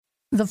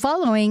The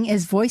following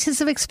is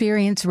Voices of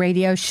Experience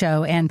radio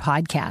show and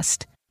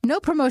podcast. No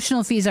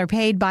promotional fees are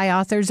paid by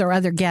authors or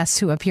other guests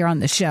who appear on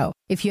the show.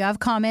 If you have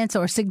comments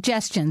or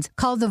suggestions,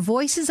 call the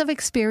Voices of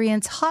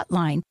Experience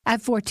hotline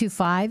at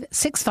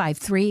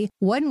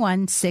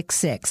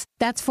 425-653-1166.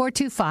 That's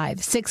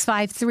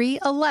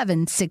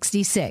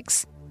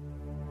 425-653-1166.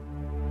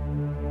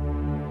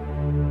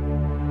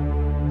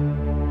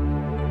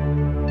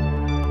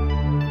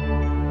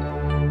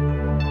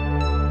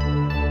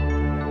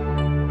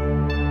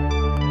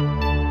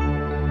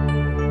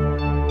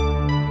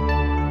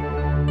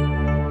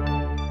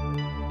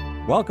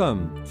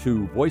 Welcome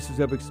to Voices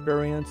of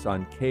Experience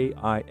on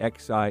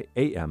KIXI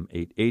AM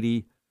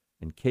 880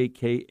 and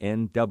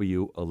KKNW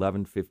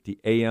 1150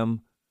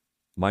 AM.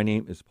 My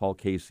name is Paul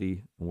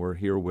Casey, and we're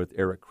here with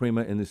Eric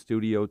Crema in the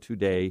studio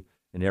today,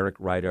 and Eric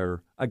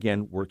Ryder,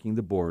 again, working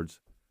the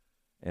boards.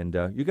 And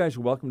you guys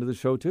are welcome to the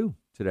show, too,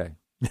 today.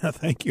 Yeah,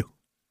 thank you.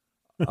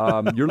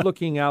 You're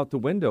looking out the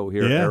window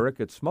here, Eric,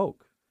 at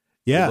smoke.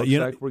 Yeah, it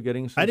looks like we're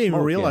getting some I didn't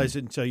even realize in.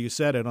 it until you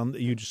said it.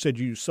 You just said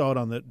you saw it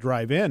on the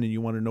drive-in, and you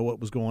wanted to know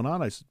what was going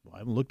on. I said, well, I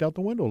haven't looked out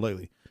the window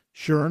lately.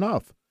 Sure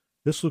enough,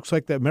 this looks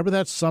like that. Remember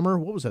that summer?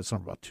 What was that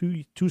summer? About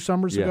two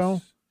summers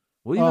ago?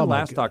 Well, even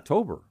last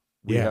October,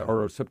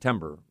 or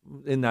September,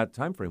 in that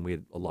time frame, we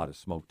had a lot of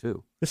smoke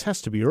too. This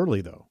has to be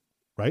early, though,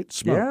 right?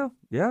 Smoke.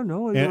 Yeah,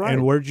 no, you're right.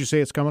 And where did you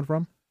say it's coming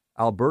from?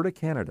 Alberta,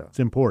 Canada. It's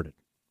imported.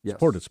 Yes.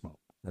 It's imported smoke.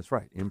 That's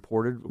right,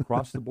 imported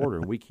across the border,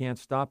 and we can't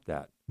stop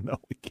that. No,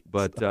 we can't.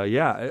 But I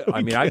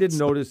didn't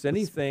notice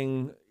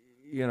anything,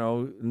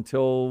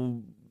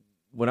 until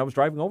when I was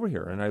driving over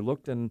here, and I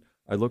looked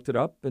it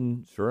up,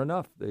 and sure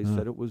enough, they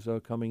said it was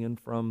coming in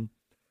from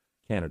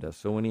Canada.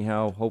 So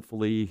anyhow,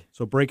 hopefully,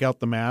 break out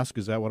the mask.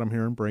 Is that what I'm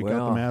hearing? Break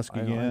out the mask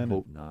again. I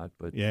hope not.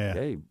 But yeah,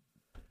 hey,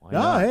 why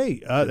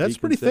not? That's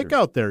pretty thick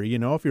out there.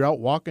 If you're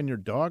out walking your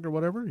dog or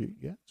whatever,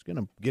 it's going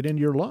to get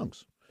into your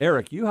lungs.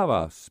 Eric, you have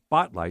a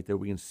spotlight that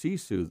we can see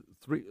through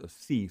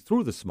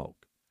the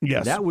smoke. Yes.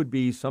 And that would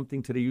be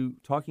something today you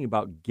talking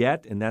about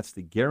GET, and that's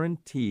the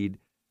Guaranteed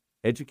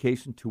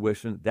Education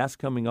Tuition. That's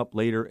coming up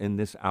later in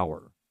this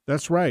hour.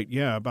 That's right.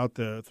 Yeah, about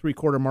the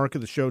three-quarter mark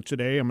of the show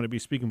today, I'm going to be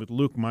speaking with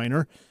Luke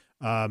Miner.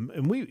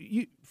 And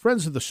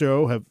friends of the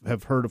show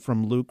have heard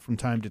from Luke from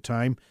time to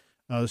time.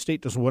 The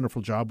state does a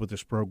wonderful job with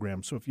this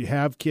program. So if you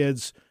have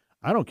kids,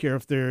 I don't care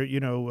if they're,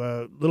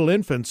 little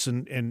infants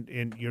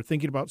and you're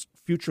thinking about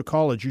future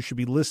college, you should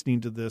be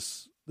listening to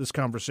this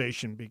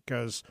conversation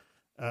because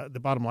the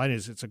bottom line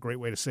is it's a great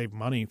way to save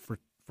money for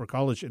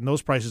college, and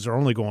those prices are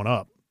only going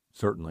up.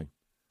 Certainly.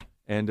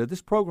 And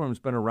this program's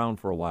been around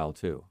for a while,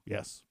 too.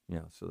 Yes.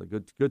 Yeah, so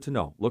good to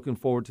know. Looking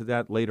forward to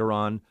that later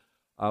on.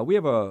 We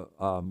have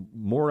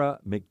Maura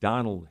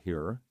McDonald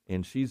here,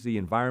 and she's the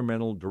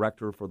Environmental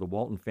Director for the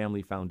Walton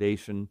Family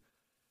Foundation.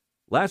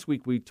 Last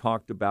week we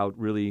talked about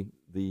really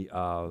the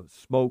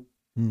smoke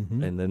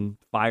and then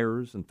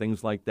fires and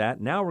things like that.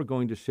 Now we're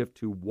going to shift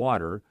to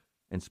water,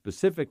 and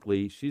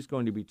specifically she's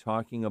going to be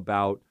talking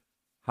about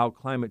how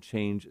climate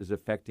change is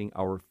affecting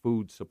our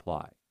food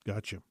supply.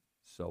 Gotcha.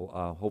 So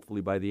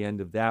hopefully by the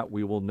end of that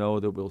we will know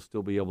that we'll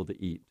still be able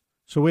to eat.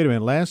 So wait a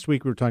minute. Last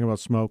week we were talking about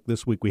smoke.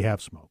 This week we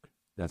have smoke.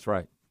 That's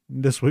right.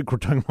 This week we're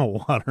talking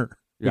about water.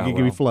 Yeah, we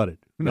could be flooded.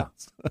 Who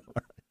knows?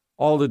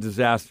 All the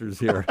disasters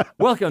here.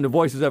 Welcome to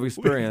Voices of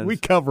Experience. We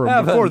cover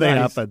them before they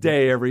happen.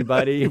 Day,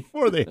 everybody.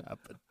 Before they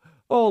happen.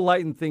 Oh,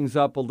 lighten things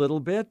up a little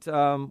bit.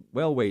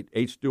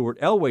 H. Stuart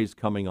Elway's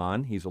coming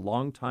on. He's a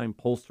longtime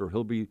pollster.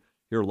 He'll be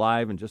here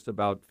live in just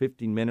about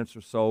 15 minutes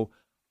or so.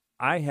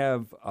 I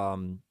have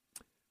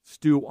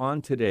Stu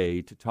on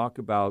today to talk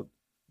about,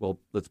 well,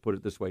 let's put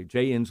it this way.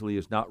 Jay Inslee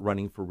is not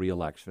running for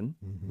re-election.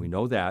 Mm-hmm. We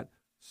know that.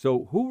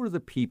 So who are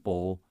the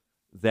people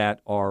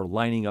that are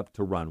lining up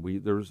to run?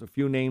 There's a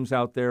few names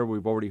out there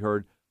we've already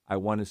heard. I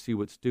want to see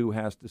what Stu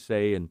has to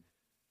say and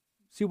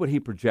see what he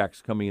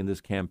projects coming in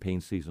this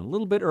campaign season. A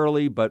little bit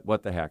early, but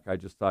what the heck. I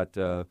just thought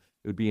it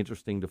would be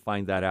interesting to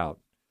find that out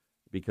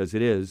because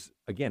it's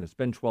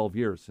been 12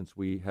 years since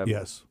we have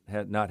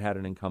not had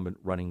an incumbent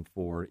running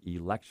for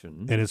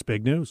election. And it's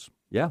big news.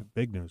 Yeah.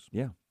 Big news.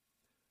 Yeah.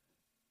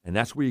 And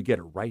that's where you get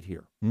it right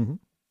here.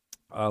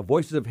 Mm-hmm.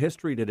 Voices of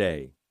History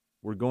today.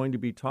 We're going to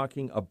be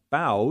talking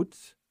about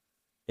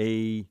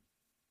a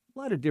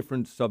lot of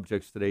different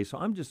subjects today, so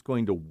I'm just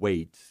going to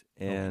wait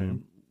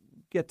and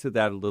get to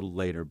that a little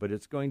later. But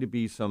it's going to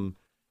be some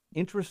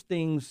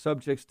interesting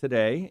subjects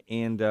today,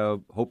 and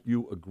hope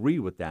you agree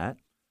with that.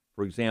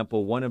 For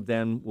example, one of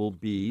them will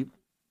be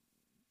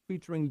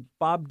featuring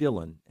Bob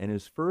Dylan and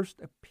his first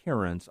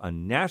appearance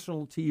on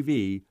national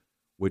TV,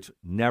 which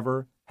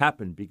never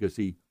happened because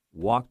he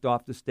walked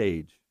off the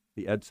stage,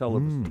 the Ed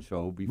Sullivan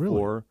Show,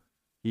 before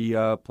he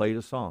played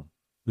a song.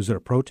 Was it a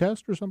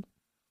protest or something?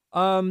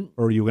 Or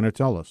are you going to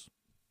tell us?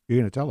 You're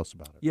going to tell us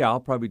about it. Yeah,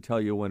 I'll probably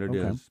tell you when it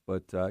is.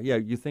 But,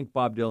 you think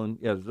Bob Dylan,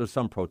 there's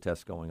some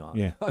protests going on.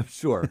 Yeah. I'm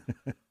sure.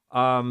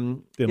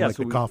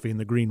 The coffee in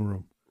the green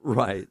room.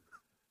 Right.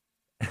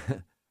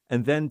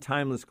 And then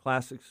Timeless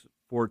Classics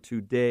for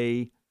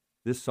today.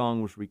 This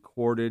song was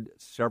recorded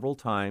several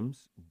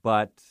times,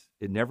 but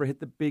It never hit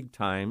the big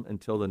time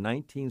until the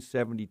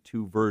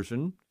 1972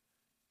 version.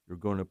 You're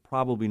going to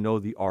probably know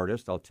the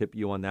artist. I'll tip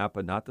you on that,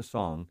 but not the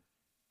song.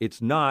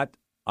 It's not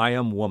I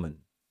Am Woman.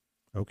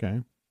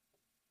 Okay.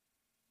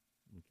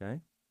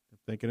 Okay.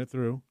 Thinking it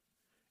through.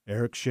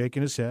 Eric's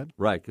shaking his head.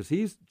 Right, because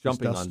he's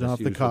jumping on this off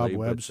the usually,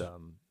 cobwebs. But,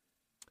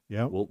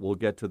 yeah. We'll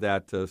get to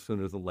that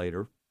sooner than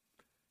later.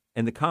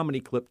 And the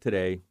comedy clip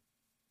today,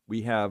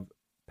 we have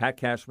Pat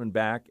Cashman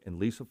back and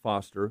Lisa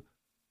Foster,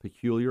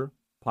 Peculiar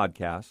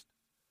Podcast.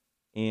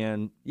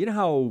 And you know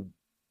how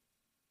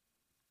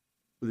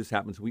this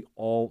happens? We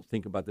all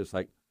think about this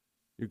like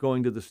you're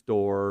going to the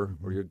store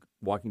or you're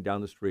walking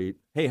down the street.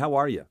 Hey, how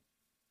are you?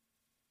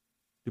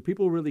 Do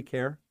people really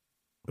care?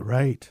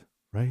 Right.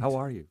 How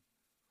are you?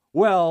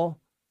 Well,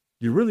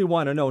 you really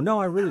want to know?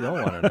 No, I really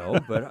don't want to know,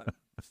 but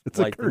it's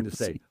like thing to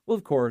say. Well,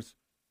 of course,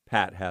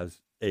 Pat has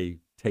a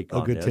take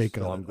on good this, take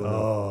so on I'm it.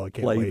 going to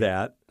Can't play wait.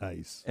 that.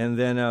 Nice. And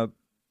then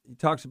he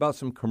talks about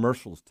some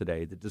commercials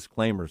today, the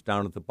disclaimers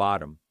down at the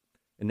bottom.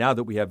 And now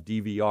that we have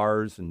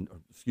DVRs and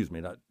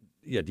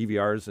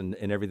DVRs and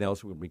everything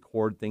else, we can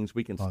record things.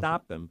 We can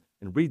stop them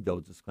and read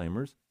those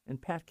disclaimers.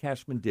 And Pat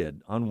Cashman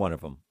did on one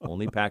of them.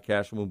 Only Pat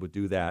Cashman would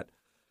do that.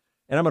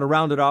 And I'm going to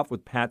round it off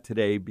with Pat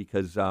today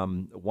because I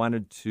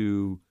wanted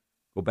to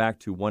go back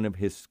to one of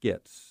his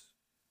skits.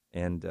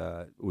 And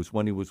it was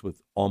when he was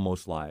with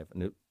Almost Live.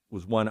 And it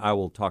was one, I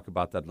will talk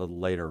about that a little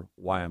later,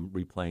 why I'm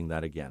replaying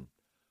that again.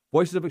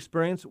 Voices of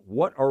Experience,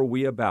 what are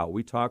we about?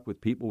 We talk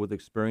with people with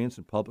experience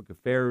in public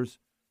affairs,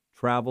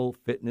 travel,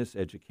 fitness,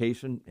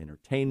 education,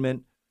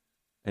 entertainment,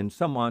 and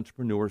some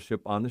entrepreneurship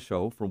on the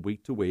show from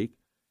week to week.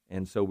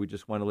 And so we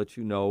just want to let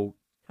you know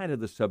kind of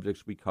the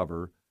subjects we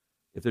cover.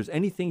 If there's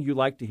anything you'd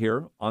like to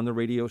hear on the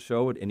radio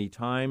show at any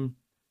time,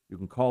 you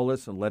can call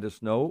us and let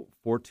us know,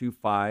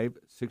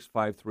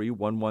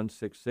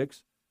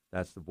 425-653-1166.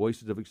 That's the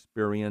Voices of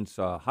Experience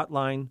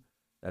hotline.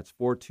 That's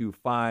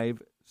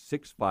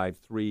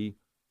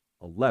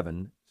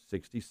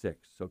 425-653-1166.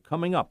 So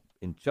coming up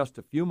in just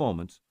a few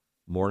moments,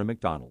 Maura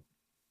McDonald.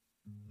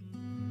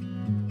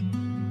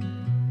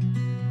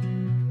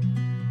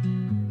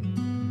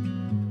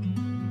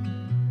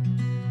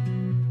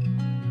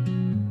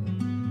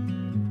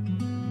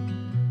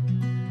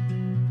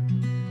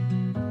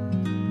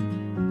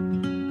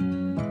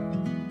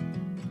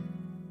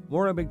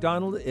 Maura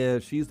McDonald,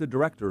 she's the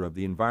director of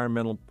the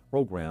environmental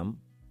program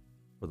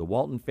for the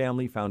Walton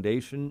Family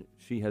Foundation.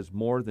 She has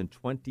more than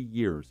 20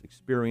 years'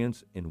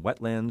 experience in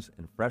wetlands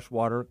and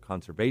freshwater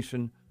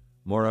conservation.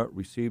 Maura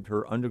received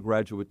her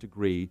undergraduate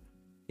degree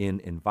in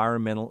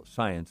environmental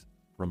science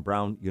from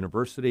Brown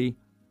University.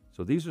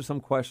 So these are some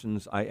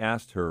questions I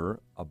asked her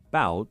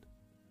about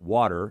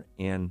water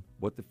and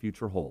what the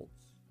future holds.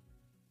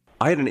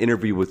 I had an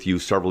interview with you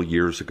several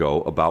years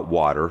ago about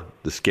water,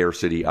 the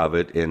scarcity of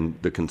it,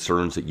 and the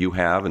concerns that you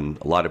have, and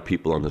a lot of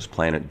people on this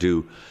planet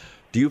do.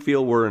 Do you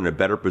feel we're in a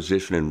better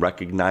position in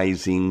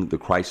recognizing the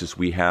crisis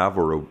we have,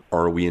 or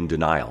are we in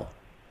denial?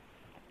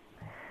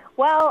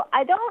 Well,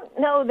 I don't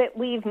know that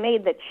we've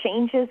made the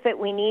changes that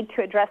we need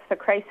to address the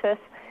crisis,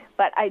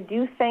 but I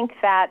do think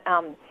that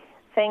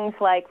things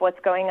like what's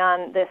going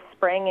on this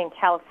spring in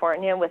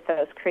California with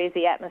those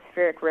crazy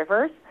atmospheric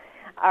rivers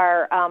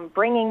are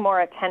bringing more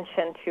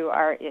attention to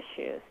our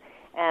issues.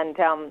 And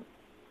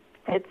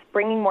it's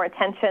bringing more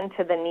attention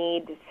to the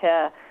need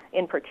to,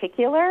 in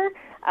particular,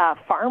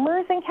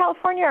 farmers in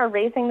California are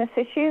raising this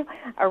issue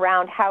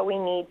around how we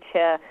need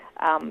to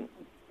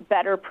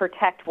better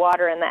protect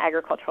water in the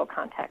agricultural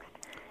context.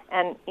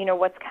 And, you know,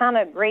 what's kind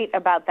of great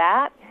about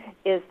that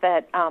is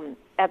that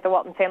at the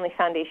Walton Family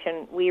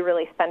Foundation, we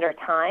really spend our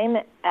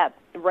time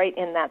right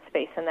in that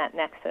space, in that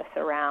nexus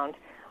around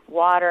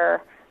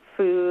water,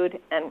 food,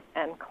 and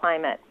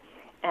climate.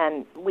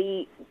 And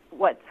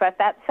what's at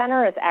that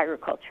center is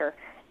agriculture.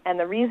 And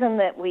the reason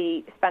that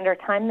we spend our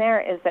time there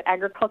is that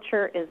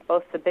agriculture is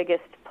both the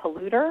biggest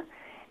polluter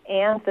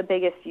and the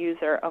biggest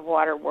user of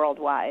water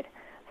worldwide.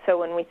 So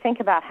when we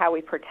think about how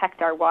we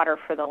protect our water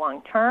for the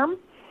long term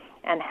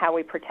and how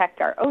we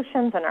protect our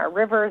oceans and our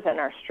rivers and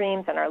our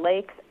streams and our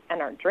lakes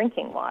and our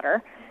drinking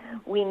water,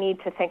 we need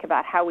to think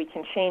about how we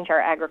can change our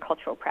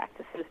agricultural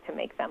practices to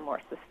make them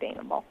more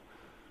sustainable.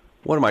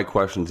 One of my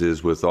questions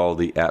is, with all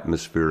the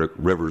atmospheric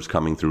rivers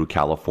coming through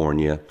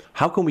California,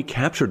 how can we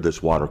capture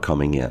this water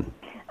coming in?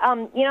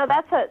 You know,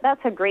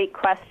 that's a great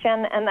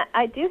question, and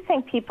I do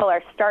think people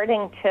are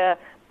starting to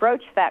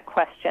broach that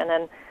question,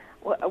 and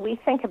we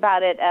think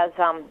about it as,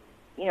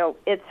 you know,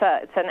 it's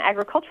an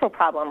agricultural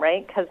problem,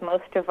 right? Because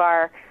most of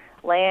our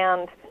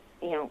land,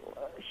 you know,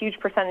 a huge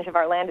percentage of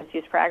our land is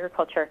used for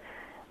agriculture.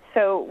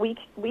 So we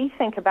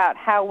think about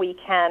how we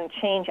can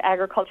change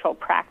agricultural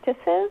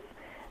practices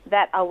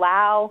that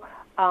allow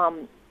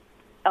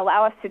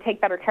us to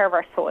take better care of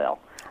our soil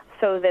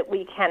so that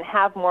we can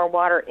have more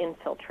water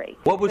infiltrate.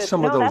 What would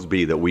some of those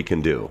be that we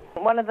can do?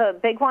 One of the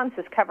big ones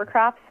is cover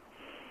crops.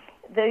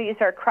 These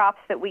are crops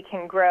that we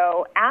can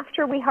grow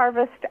after we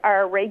harvest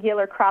our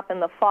regular crop in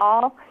the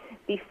fall,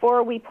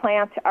 before we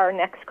plant our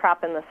next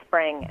crop in the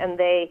spring. And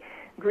they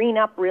green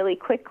up really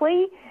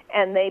quickly,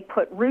 and they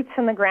put roots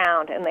in the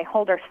ground, and they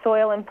hold our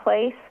soil in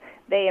place.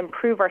 They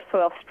improve our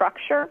soil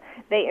structure.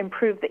 They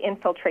improve the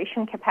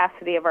infiltration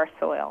capacity of our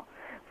soil,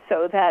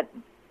 so that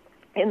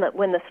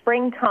when the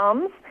spring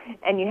comes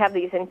and you have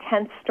these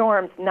intense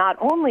storms, not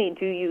only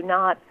do you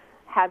not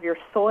have your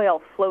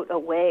soil float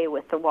away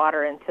with the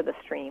water into the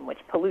stream, which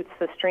pollutes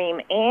the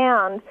stream,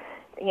 and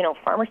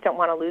farmers don't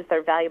want to lose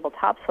their valuable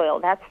topsoil.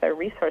 That's their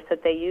resource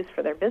that they use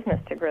for their business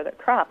to grow their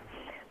crops.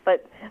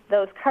 But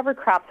those cover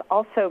crops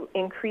also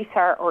increase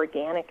our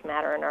organic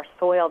matter in our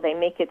soil. They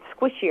make it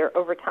squishier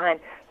over time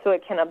so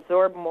it can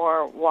absorb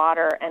more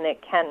water, and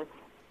it can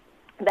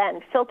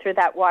then filter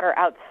that water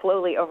out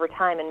slowly over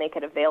time and make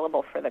it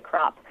available for the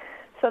crop.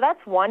 So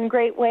that's one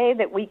great way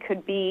that we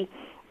could be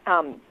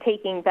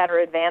taking better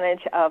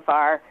advantage of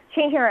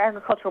changing our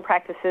agricultural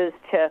practices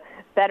to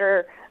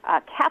better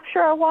capture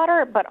our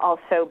water, but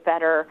also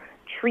better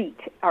treat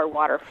our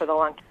water for the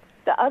long term.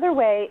 The other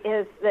way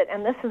is that,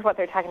 and this is what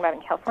they're talking about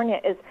in California,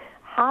 is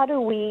how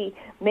do we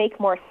make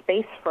more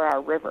space for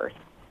our rivers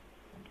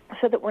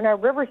so that when our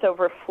rivers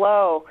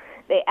overflow,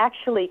 they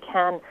actually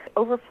can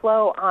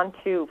overflow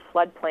onto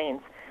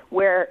floodplains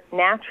where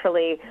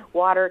naturally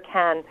water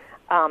can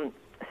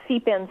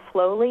seep in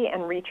slowly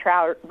and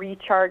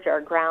recharge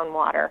our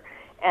groundwater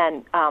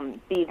and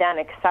be then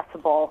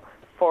accessible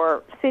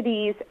for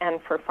cities and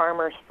for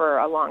farmers for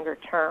a longer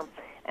term.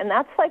 And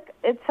that's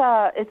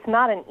it's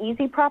not an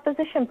easy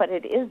proposition, but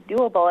it is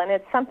doable, and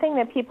it's something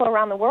that people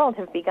around the world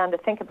have begun to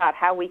think about,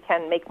 how we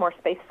can make more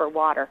space for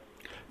water.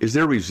 Is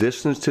there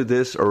resistance to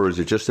this, or is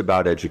it just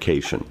about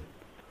education?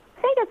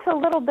 I think it's a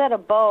little bit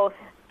of both.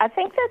 I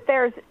think that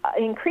there's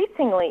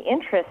increasingly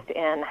interest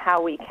in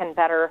how we can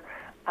better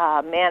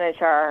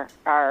manage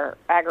our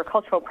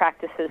agricultural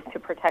practices to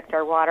protect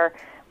our water.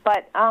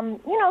 But,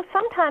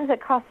 sometimes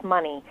it costs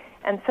money.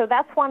 And so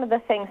that's one of the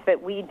things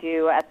that we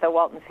do at the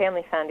Walton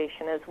Family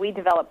Foundation is we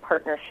develop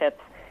partnerships.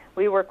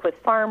 We work with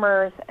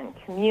farmers and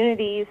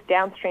communities,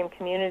 downstream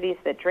communities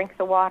that drink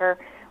the water.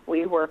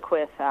 We work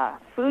with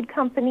food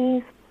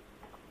companies,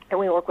 and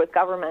we work with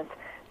governments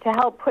to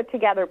help put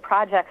together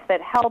projects that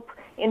help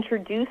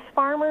introduce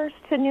farmers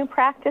to new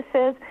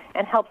practices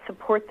and help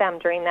support them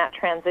during that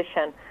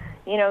transition.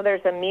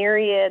 There's a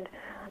myriad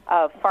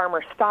of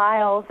farmer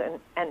styles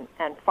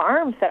and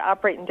farms that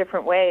operate in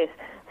different ways.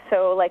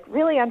 So,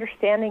 really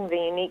understanding the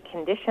unique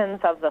conditions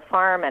of the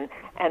farm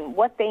and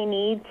what they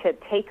need to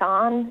take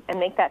on and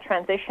make that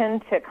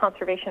transition to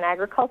conservation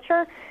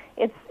agriculture,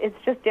 it's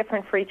just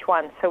different for each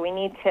one. So we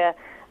need to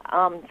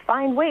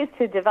find ways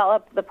to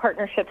develop the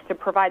partnerships to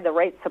provide the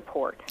right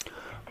support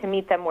to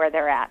meet them where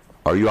they're at.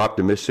 Are you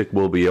optimistic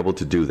we'll be able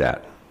to do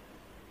that?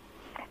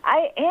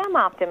 I am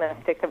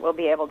optimistic that we'll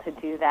be able to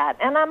do that,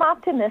 and I'm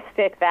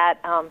optimistic that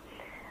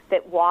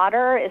that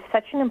water is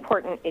such an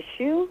important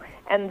issue,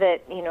 and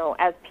that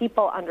as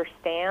people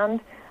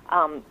understand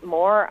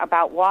more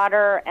about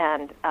water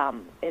and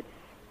its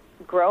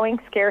growing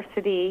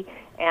scarcity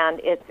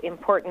and its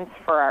importance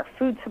for our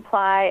food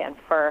supply and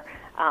for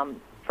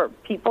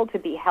people to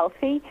be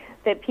healthy,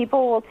 that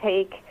people will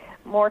take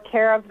more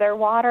care of their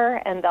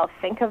water, and they'll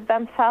think of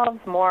themselves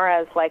more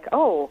as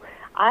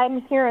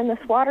I'm here in this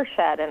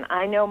watershed, and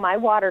I know my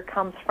water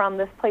comes from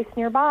this place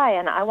nearby,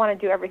 and I want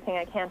to do everything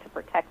I can to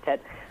protect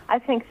it. I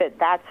think that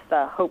that's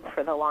the hope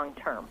for the long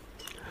term.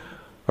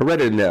 I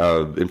read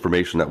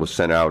information that was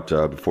sent out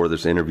before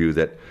this interview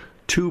that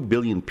 2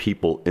 billion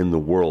people in the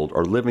world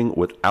are living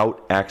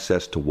without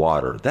access to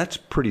water. That's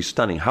pretty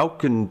stunning. How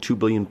can 2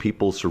 billion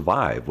people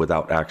survive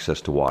without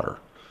access to water?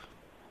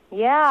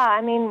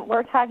 Yeah,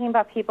 we're talking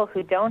about people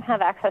who don't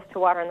have access to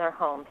water in their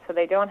homes, so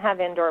they don't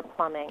have indoor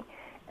plumbing.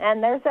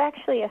 And there's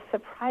actually a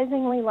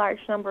surprisingly large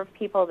number of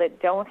people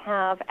that don't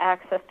have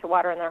access to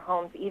water in their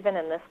homes, even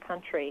in this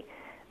country.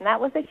 And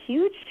that was a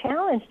huge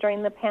challenge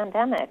during the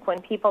pandemic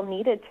when people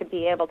needed to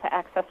be able to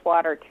access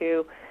water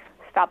to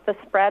stop the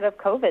spread of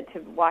COVID, to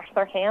wash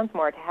their hands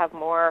more, to have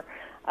more,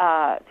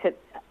 to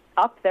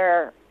up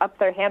their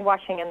hand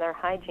washing and their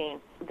hygiene.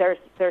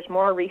 There's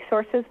more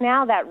resources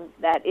now.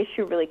 That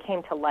issue really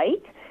came to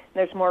light.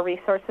 There's more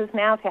resources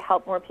now to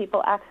help more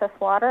people access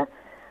water.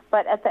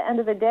 But at the end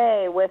of the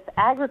day, with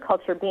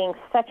agriculture being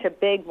such a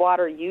big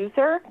water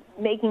user,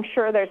 making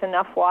sure there's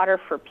enough water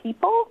for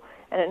people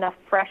and enough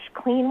fresh,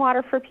 clean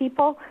water for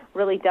people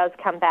really does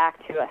come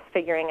back to us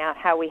figuring out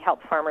how we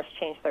help farmers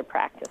change their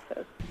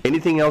practices.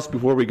 Anything else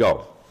before we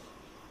go?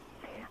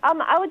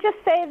 I would just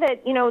say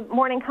that,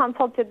 Morning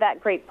Consult did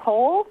that great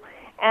poll,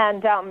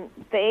 and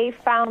they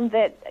found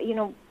that,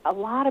 a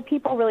lot of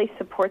people really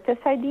support this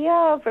idea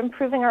of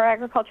improving our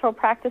agricultural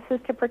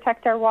practices to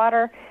protect our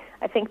water.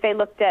 I think they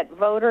looked at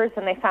voters,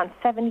 and they found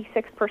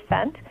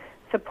 76%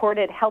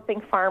 supported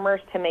helping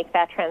farmers to make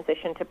that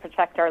transition to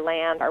protect our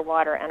land, our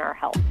water, and our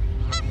health.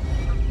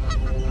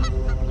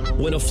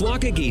 When a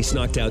flock of geese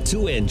knocked out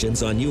 2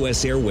 engines on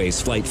U.S.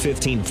 Airways Flight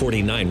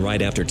 1549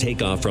 right after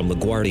takeoff from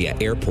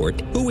LaGuardia Airport,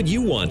 who would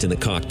you want in the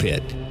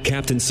cockpit?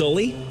 Captain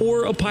Sully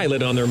or a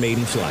pilot on their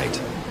maiden flight?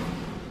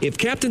 If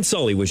Captain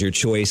Sully was your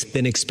choice,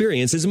 then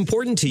experience is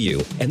important to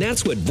you. And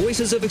that's what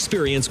Voices of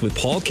Experience with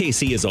Paul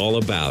Casey is all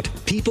about.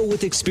 People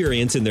with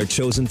experience in their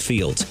chosen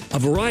fields. A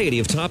variety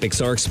of topics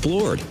are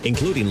explored,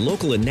 including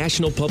local and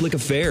national public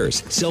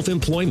affairs,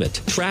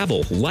 self-employment,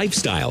 travel,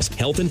 lifestyles,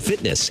 health and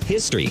fitness,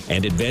 history,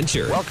 and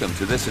adventure. Welcome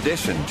to this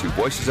edition to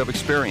Voices of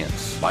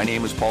Experience. My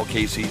name is Paul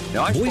Casey.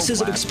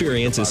 Voices of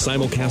Experience is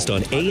simulcast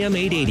on AM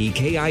 880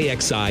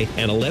 KIXI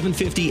and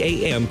 1150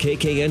 AM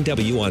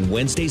KKNW on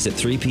Wednesdays at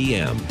 3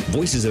 p.m.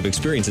 Voices of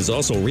Experience is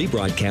also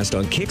rebroadcast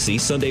on Kixie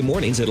Sunday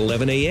mornings at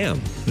 11 a.m.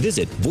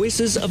 Visit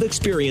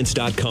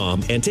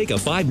voicesofexperience.com and take a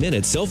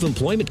 5-minute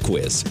self-employment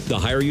quiz. The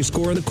higher you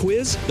score on the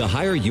quiz, the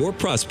higher your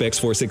prospects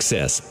for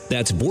success.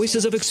 That's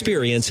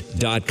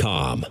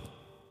voicesofexperience.com.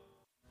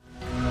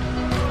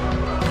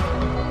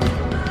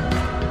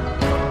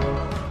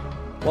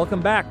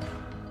 Welcome back.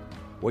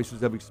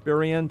 Voices of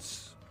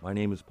Experience. My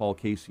name is Paul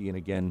Casey, and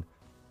again,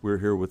 we're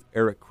here with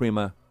Eric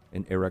Crema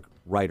and Eric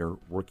Ryder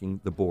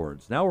working the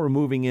boards. Now we're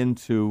moving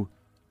into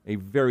a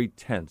very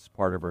tense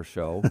part of our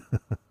show.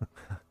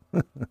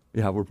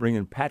 Yeah, we're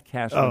bringing Pat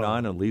Cashman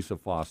on and Lisa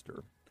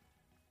Foster.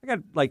 I got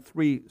like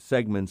 3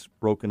 segments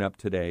broken up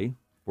today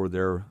for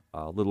their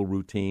little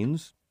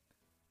routines.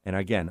 And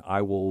again,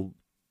 I will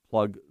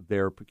plug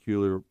their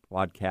peculiar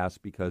podcast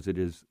because it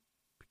is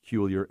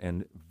peculiar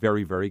and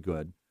very, very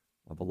good.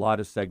 Of a lot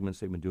of segments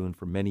they've been doing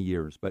for many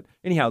years. But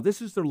anyhow, this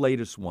is their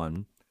latest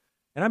one.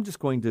 And I'm just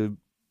going to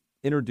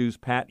introduce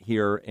Pat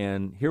here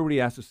and hear what he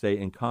has to say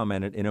and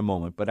comment it in a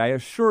moment. But I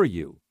assure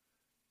you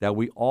that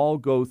we all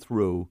go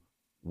through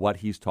what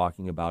he's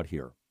talking about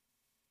here.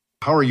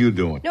 How are you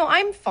doing? No,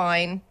 I'm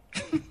fine.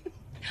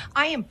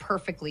 I am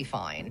perfectly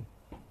fine.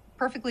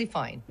 Perfectly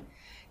fine.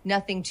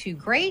 Nothing too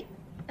great,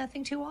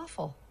 nothing too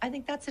awful. I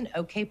think that's an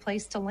okay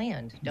place to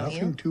land, don't you?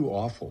 Nothing too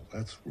awful.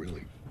 That's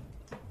great.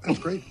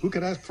 Who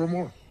could ask for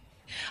more?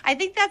 I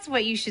think that's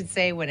what you should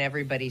say when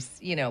everybody's,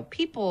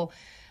 people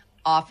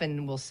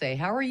often will say,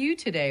 how are you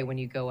today when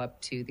you go up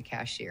to the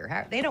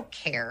cashier? They don't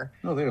care.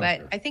 No, they don't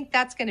care. I think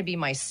that's going to be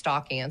my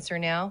stock answer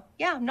now.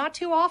 Yeah, not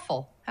too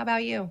awful. How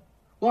about you?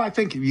 Well, I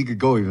think you could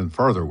go even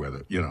further with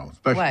it,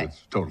 especially with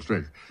total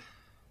strangers.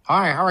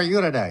 Hi, how are you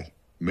today?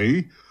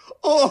 Me?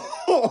 Oh!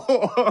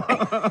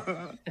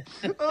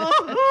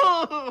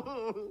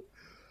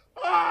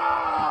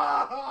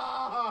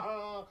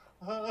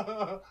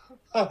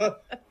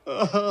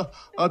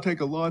 I'll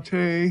take a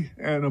latte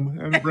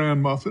and a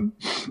bran muffin.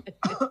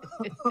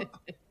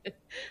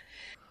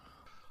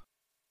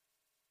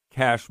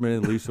 Cashman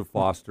and Lisa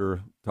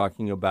Foster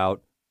talking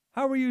about,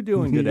 how are you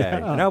doing today?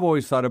 Yeah. And I've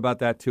always thought about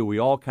that too. We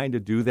all kind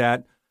of do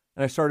that.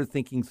 And I started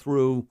thinking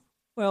through,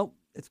 well,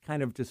 it's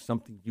kind of just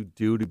something you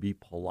do to be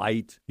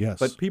polite. Yes.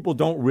 But people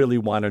don't really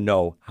want to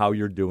know how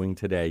you're doing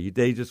today.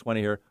 They just want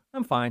to hear,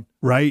 I'm fine.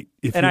 Right.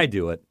 I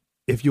do it.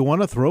 If you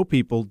want to throw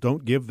people,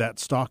 don't give that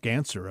stock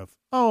answer of,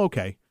 oh,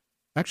 okay.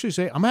 Actually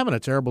say, I'm having a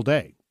terrible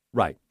day.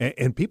 Right.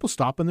 And people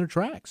stop in their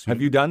tracks.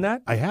 Have you done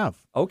that? I have.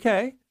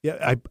 Okay.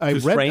 Yeah, I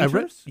read.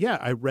 Strangers?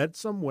 I read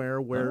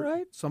somewhere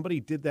where somebody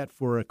did that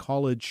for a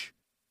college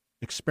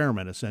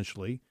experiment,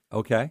 essentially.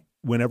 Okay.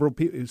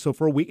 So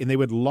for a week, and they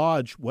would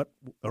log what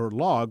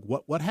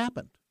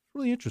happened.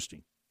 Really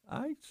interesting.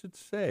 I should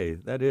say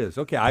that is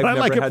okay. I've I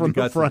never like it had from the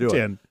guts the front to do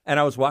end. it. And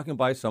I was walking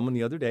by someone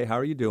the other day. How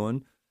are you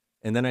doing?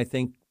 And then I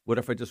think, what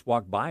if I just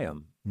walk by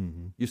them?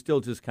 Mm-hmm. You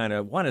still just kind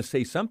of want to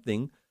say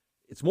something.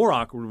 It's more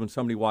awkward when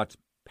somebody walks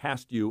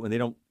past you and they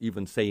don't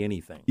even say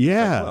anything.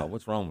 Yeah. Like, well,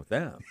 what's wrong with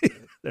them?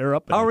 They're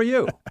up. How are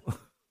you?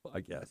 I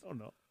guess. I don't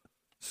know.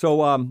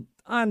 So on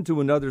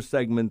to another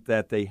segment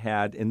that they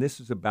had, and this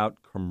is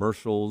about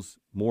commercials,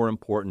 more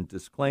important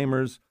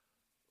disclaimers.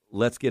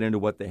 Let's get into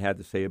what they had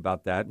to say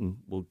about that, and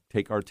we'll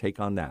take our take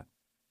on that.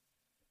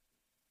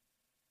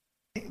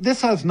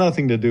 This has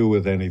nothing to do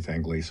with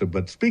anything, Lisa,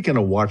 but speaking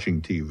of watching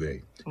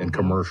TV and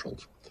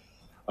commercials,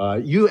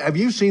 have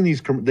you seen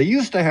these? They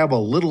used to have a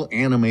little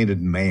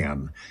animated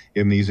man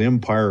in these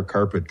Empire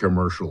carpet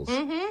commercials.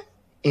 Mm-hmm.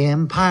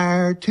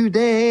 Empire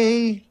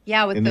Today.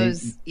 Yeah, with And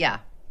those,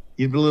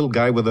 He'd be a little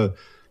guy with a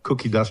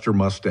cookie duster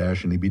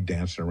mustache, and he'd be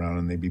dancing around,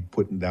 and they'd be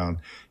putting down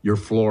your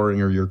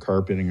flooring or your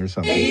carpeting or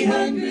something.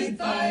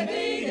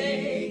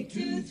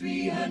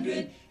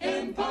 800-588-2300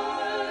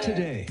 Empire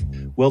Today.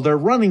 Well, they're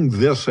running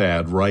this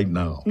ad right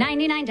now.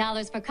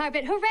 $99 for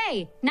carpet,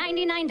 hooray!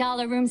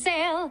 $99 room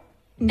sale.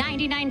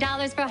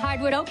 $99 for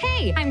hardwood,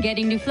 okay. I'm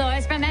getting new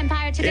floors from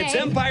Empire today. It's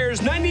Empire's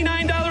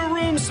 $99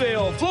 room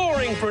sale.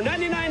 Flooring for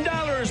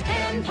 $99.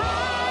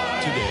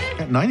 Empire!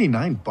 Today. At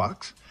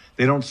 $99,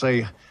 they don't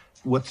say,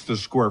 what's the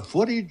square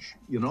footage?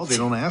 They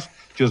don't ask.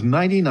 Just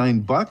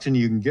 $99 and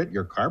you can get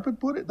your carpet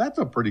put in? That's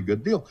a pretty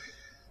good deal.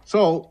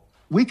 So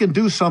we can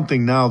do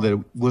something now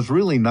that was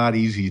really not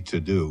easy to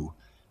do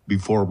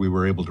before we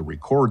were able to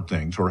record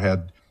things or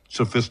had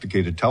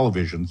sophisticated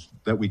televisions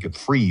that we could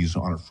freeze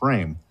on a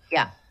frame.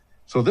 Yeah.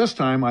 So this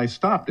time I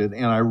stopped it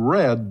and I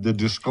read the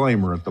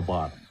disclaimer at the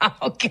bottom.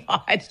 Oh,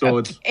 God. So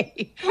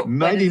okay. It's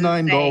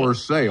 $99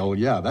 sale.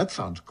 Yeah, that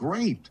sounds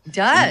great. It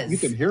does. You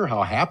can hear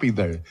how happy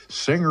the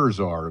singers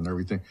are and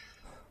everything.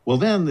 Well,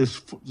 then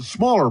this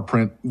smaller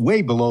print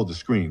way below the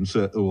screen,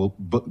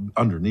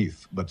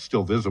 underneath, but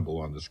still visible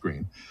on the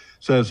screen,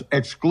 says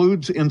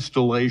excludes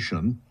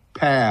installation,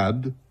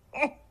 pad,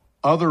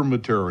 other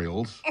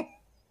materials,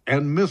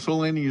 and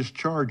miscellaneous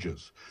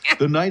charges.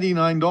 The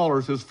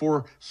 $99 is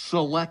for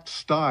select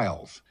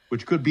styles,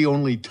 which could be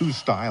only 2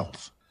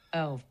 styles.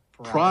 Oh,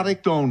 brother.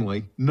 Product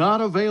only,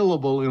 not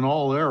available in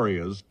all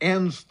areas,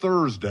 ends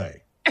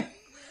Thursday.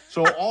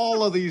 So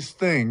all of these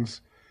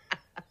things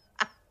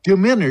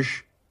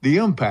diminish the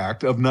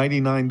impact of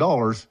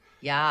 $99.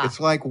 Yeah. It's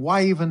like,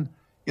 why even,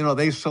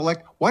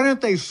 why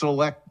don't they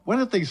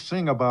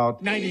sing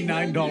about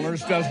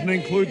 $99 doesn't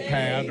include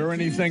pad or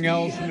anything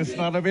else, and it's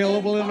not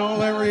available in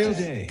all areas?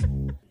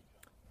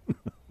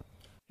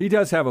 He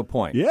does have a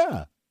point.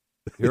 Yeah.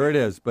 Here it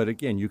is. But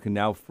again, you can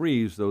now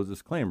freeze those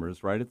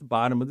disclaimers right at the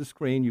bottom of the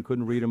screen. You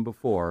couldn't read them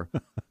before.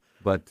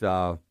 But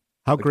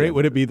how great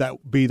would it be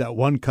that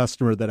one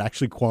customer that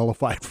actually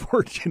qualified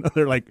for it?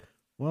 They're like,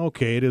 well,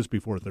 okay, it is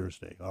before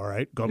Thursday. All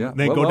right. Go down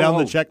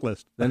the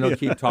checklist. Then they'll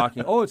keep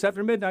talking. Oh, it's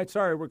after midnight.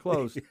 Sorry, we're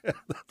closed. Yeah,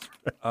 that's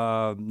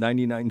right.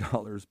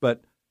 $99.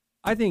 But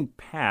I think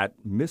Pat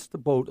missed the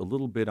boat a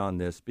little bit on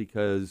this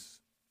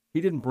because he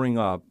didn't bring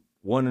up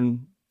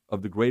one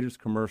of the greatest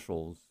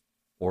commercials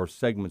or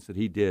segments that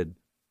he did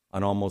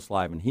on Almost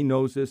Live. And he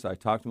knows this. I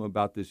talked to him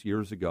about this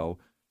years ago.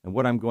 And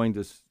what I'm going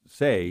to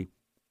say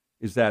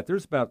is that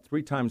there's about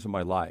 3 times in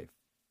my life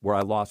where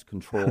I lost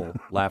control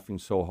laughing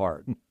so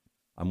hard.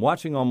 I'm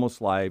watching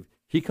Almost Live.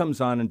 He comes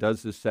on and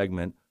does this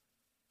segment.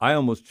 I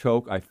almost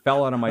choke. I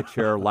fell out of my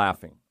chair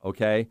laughing,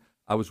 okay?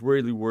 I was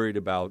really worried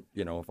about,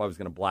 if I was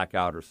going to black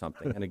out or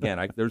something. And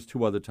again, there's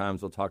 2 other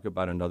times I'll talk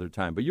about another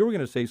time. But you were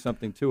going to say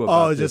something, too,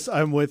 about this.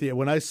 I'm with you.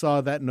 When I saw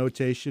that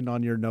notation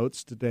on your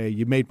notes today,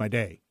 you made my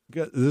day.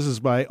 This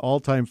is my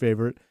all-time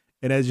favorite.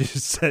 And as you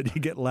said, you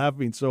get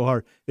laughing so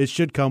hard. It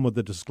should come with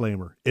the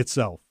disclaimer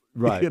itself.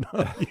 Right.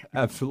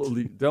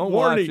 Absolutely. Don't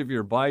Warning. watch if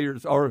you're by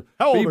yourself or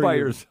How be old by are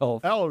you?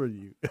 yourself. How old are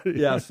you?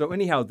 Yeah. So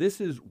anyhow, this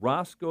is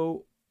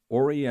Roscoe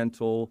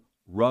Oriental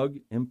Rug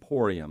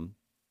Emporium.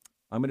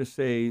 I'm going to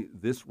say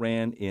this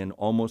ran in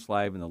Almost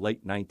Live in the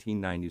late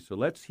 1990s. So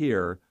let's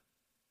hear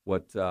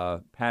what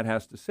Pat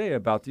has to say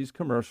about these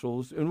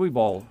commercials. And we've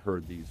all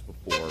heard these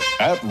before.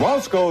 At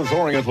Roscoe's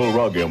Oriental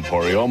Rug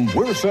Emporium,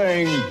 we're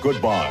saying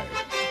goodbye.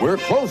 We're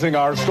closing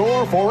our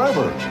store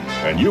forever,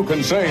 and you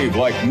can save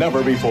like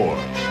never before.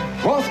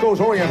 Roscoe's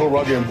Oriental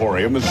Rug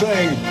Emporium is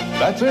saying,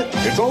 that's it,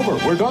 it's over,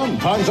 we're done,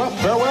 time's up,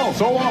 farewell,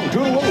 so long,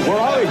 toodaloo, we're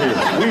out of here.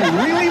 We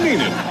really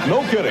mean it,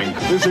 no kidding.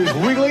 This is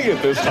really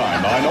it this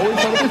time. I know we've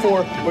said it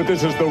before, but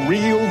this is the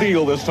real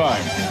deal this time.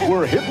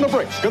 We're hitting the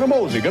bricks, gonna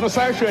mosey, gonna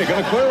sashay,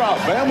 gonna clear out,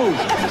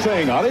 vamoose,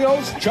 saying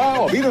adios,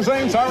 ciao, auf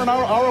Wiedersehen,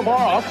 sayonara, au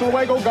revoir, hasta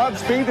luego,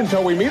 Godspeed,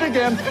 until we meet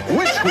again,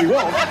 which we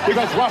won't,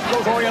 because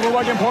Roscoe's Oriental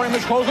Rug Emporium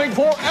is closing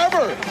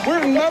forever.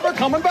 We're never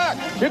coming back.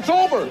 It's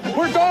over.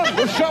 We're done.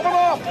 We're shoving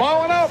off,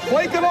 bowing out,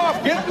 flaking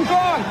off, getting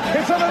gone.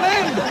 It's at an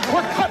end.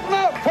 We're cutting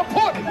out,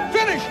 kaput,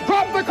 finish,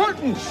 drop the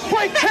curtain,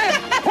 break tent,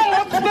 pull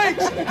up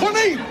stakes,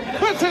 beneath.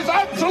 This is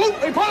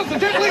absolutely,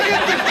 positively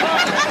it this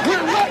time.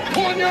 We're not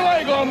pulling your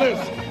leg on this.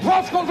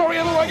 Roscoe's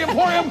Oriental Rug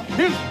Emporium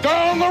is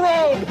down the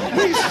road.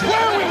 We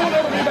swear we will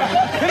never be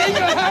back. It ain't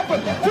gonna happen.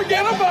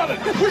 Forget about it.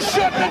 We're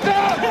shutting it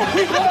down.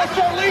 We've lost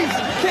our lease.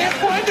 Can't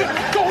find it.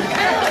 Don't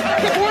care.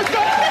 Because we're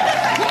done.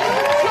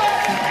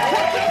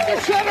 The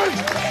shutters,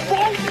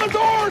 bolting the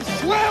doors,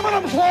 slamming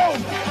them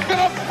closed.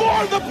 Gonna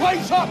board the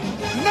place up,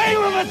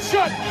 nailing it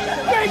shut.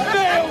 Big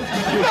nails,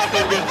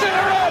 nothing gets in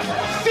or out.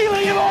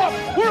 Sealing it off.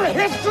 We're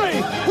history.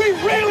 We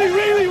really,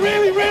 really,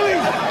 really, really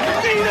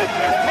need it.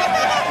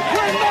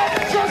 We're not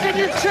jerking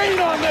your chain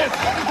on this.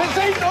 This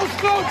ain't no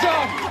snow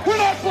job. We're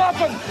not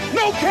bluffing.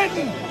 No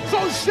kidding.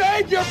 So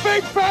shave your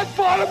big fat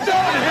bottom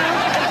down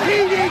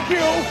here.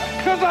 EDQ.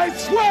 Because I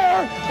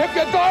swear, if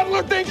you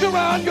dawdler things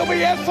around, you'll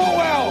be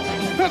SOL.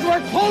 Because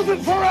we're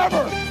closing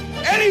forever.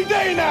 Any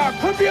day now.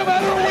 Could be a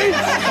matter of weeks,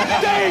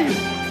 days,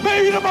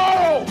 maybe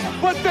tomorrow.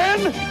 But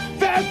then,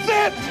 that's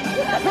it.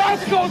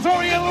 Roscoe's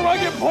Oriental Rug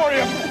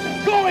Emporium.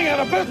 Going out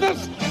of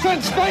business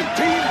since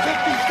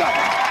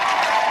 1957.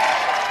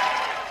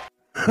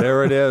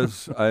 There it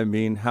is. I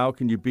mean, how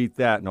can you beat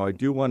that? Now, I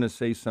do want to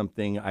say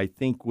something. I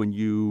think when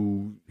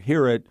you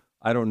hear it,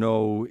 I don't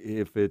know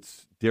if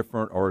it's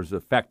different or as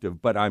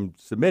effective, but I'm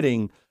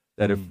submitting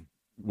that if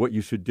what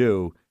you should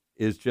do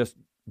is just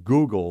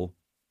Google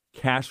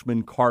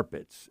Cashman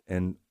carpets,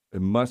 and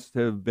it must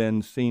have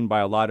been seen by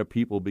a lot of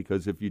people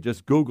because if you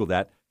just Google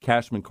that,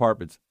 Cashman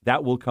carpets,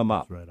 that will come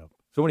up. That's right up.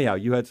 So anyhow,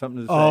 you had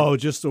something to say? Oh,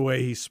 just the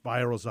way he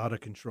spirals out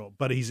of control,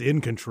 but he's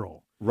in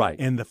control. Right.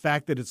 And the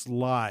fact that it's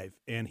live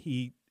and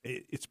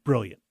it's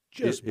brilliant.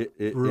 Just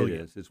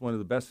brilliant. It is. It's one of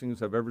the best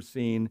things I've ever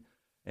seen.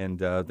 And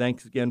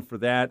thanks again for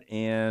that.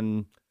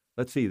 And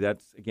let's see,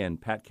 that's, again,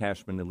 Pat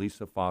Cashman and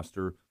Lisa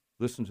Foster.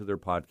 Listen to their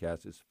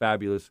podcast. It's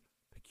fabulous,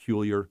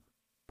 Peculiar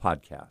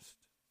Podcast.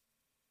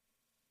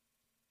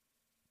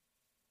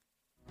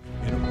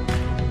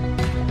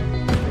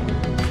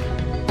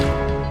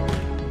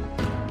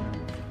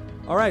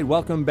 All right,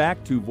 welcome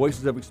back to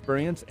Voices of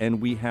Experience,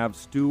 and we have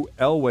Stu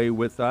Elway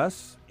with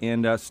us.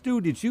 And Stu,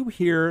 did you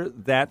hear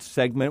that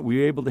segment? Were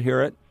you able to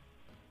hear it?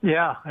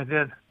 Yeah, I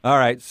did. All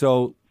right,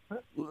 so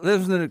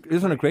isn't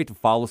it great to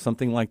follow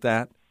something like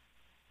that?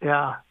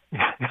 Yeah.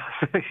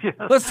 Yeah.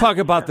 Let's talk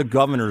about the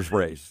governor's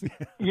race.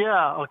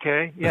 Yeah,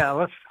 okay. Yeah,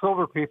 let's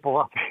sober people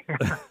up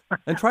here.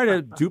 And try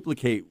to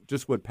duplicate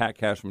just what Pat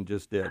Cashman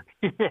just did.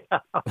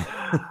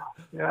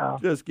 Yeah.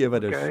 Just give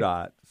it a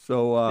shot.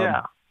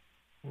 So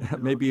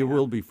maybe it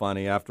will be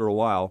funny after a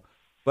while.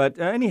 But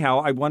anyhow,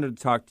 I wanted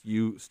to talk to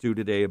you, Stu,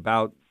 today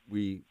about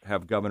we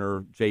have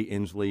Governor Jay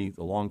Inslee,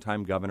 the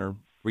longtime governor,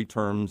 3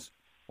 terms,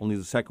 only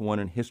the second one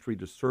in history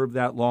to serve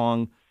that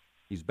long.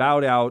 He's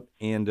bowed out,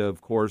 and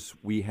of course,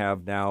 we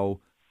have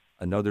now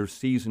another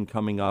season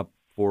coming up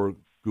for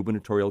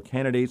gubernatorial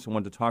candidates. I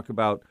wanted to talk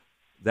about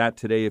that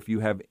today. If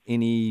you have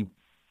any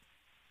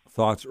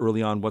thoughts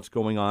early on what's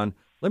going on,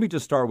 let me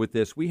just start with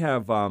this. We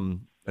have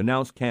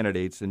announced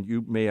candidates, and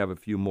you may have a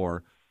few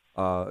more.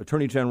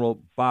 Attorney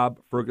General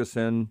Bob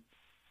Ferguson,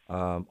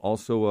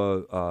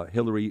 also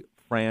Hillary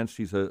Franz.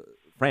 She's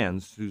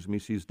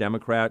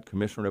Democrat,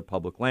 Commissioner of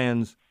Public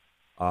Lands.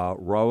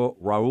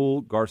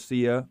 Raul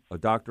Garcia, a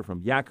doctor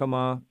from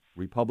Yakima,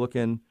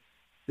 Republican.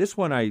 This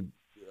one, I'm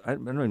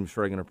not even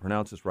sure I'm going to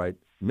pronounce this right.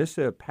 Miss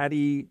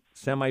Patty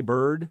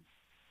Semi-Bird,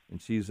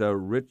 and she's a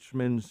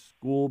Richmond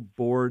School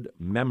Board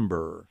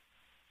member.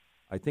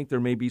 I think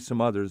there may be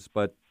some others,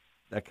 but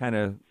that kind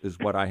of is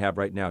what I have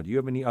right now. Do you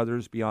have any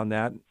others beyond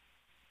that?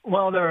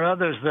 Well, there are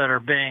others that are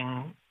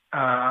being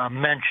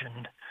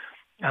mentioned.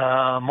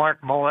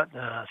 Mark Mullet,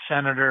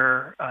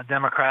 senator,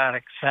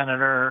 Democratic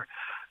senator,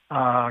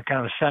 kind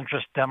of a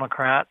centrist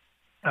Democrat,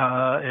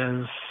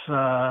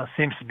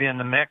 seems to be in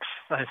the mix.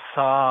 I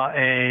saw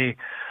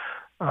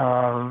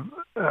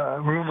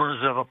rumors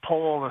of a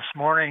poll this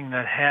morning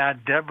that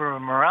had Deborah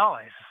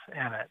Morales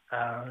in it,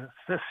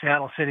 the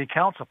Seattle City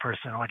Council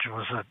person, which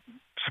was a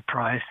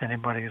surprise to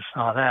anybody who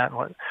saw that.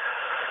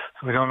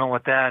 So we don't know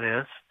what that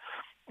is.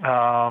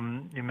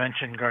 You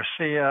mentioned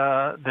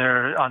Garcia.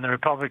 There on the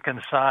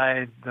Republican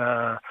side,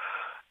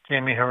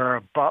 Jamie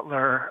Herrera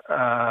Butler,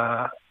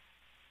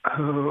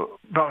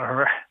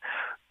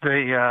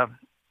 the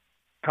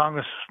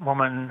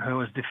congresswoman who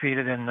was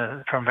defeated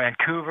from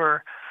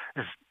Vancouver,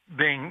 is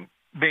being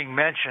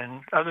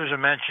mentioned. Others are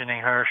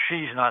mentioning her.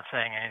 She's not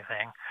saying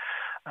anything.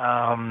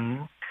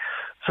 And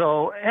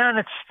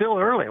it's still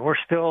early. We're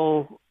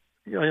still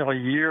a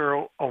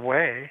year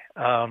away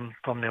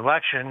from the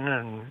election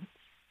and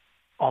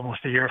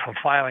almost a year from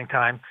filing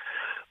time.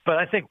 But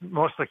I think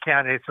most of the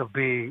candidates will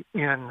be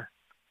in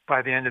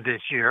by the end of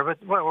this year.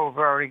 But we've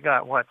already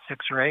got,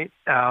 6 or 8?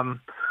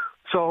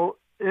 So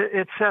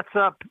it sets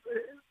up,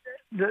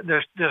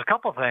 there's a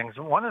couple things.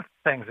 One of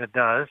the things it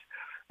does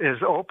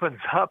is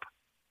opens up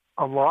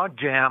a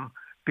logjam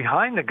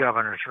behind the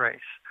governor's race,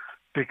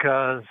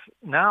 because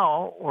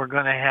now we're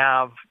going to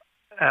have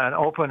an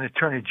open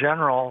attorney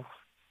general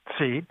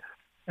seat,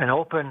 an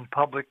open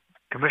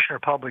commissioner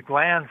of public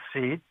lands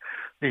seat.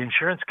 The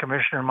insurance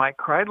commissioner, Mike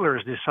Kreidler,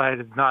 has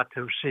decided not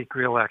to seek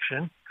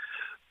re-election.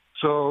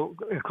 So,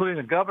 including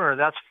the governor,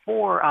 that's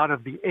 4 out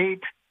of the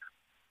 8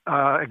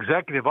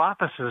 executive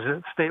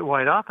offices,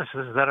 statewide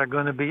offices, that are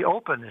going to be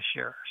open this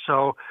year.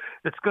 So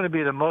it's going to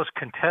be the most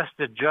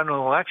contested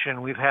general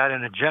election we've had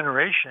in a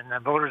generation,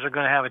 and voters are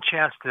going to have a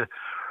chance to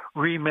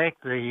remake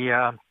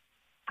the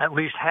at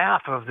least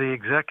half of the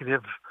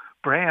executive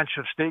branch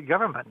of state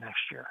government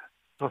next year.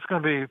 So it's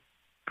going to be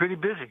pretty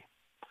busy.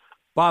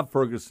 Bob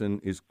Ferguson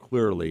is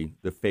clearly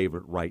the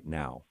favorite right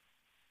now,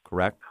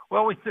 correct?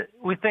 Well, we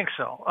think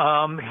so.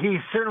 He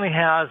certainly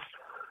has.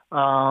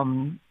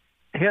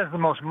 He has the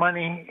most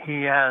money.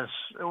 He has,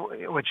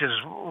 which is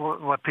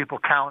what people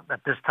count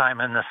at this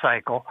time in the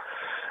cycle.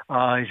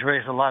 He's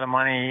raised a lot of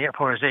money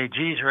for his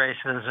AG's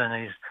races,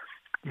 and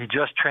he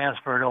just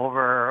transferred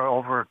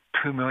over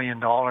 $2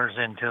 million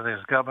into this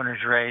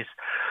governor's race.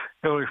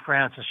 Hillary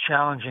Franz is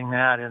challenging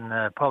that in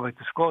the Public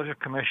Disclosure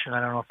Commission.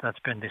 I don't know if that's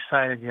been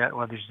decided yet,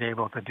 whether he's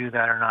able to do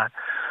that or not.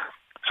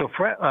 So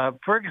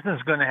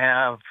Ferguson's going to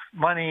have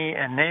money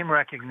and name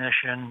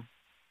recognition,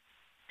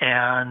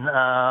 and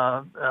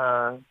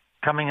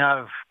coming out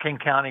of King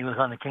County, he was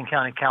on the King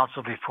County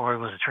Council before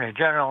he was Attorney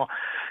General.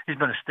 He's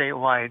been a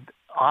statewide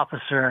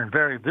officer and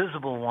very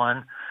visible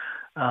one,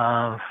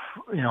 for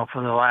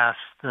the last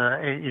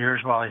 8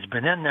 years while he's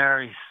been in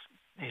there.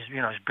 He's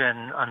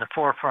been on the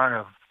forefront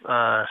of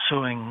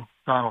suing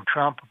Donald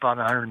Trump about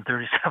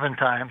 137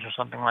 times or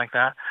something like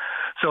that.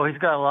 So he's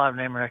got a lot of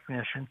name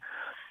recognition.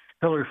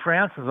 Hillary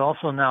Franz has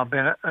also now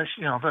been a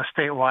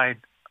statewide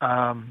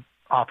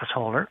office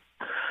holder.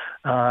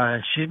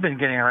 She's been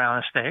getting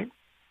around the state.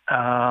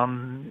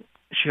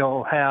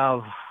 She'll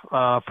have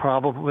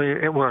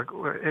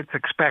it's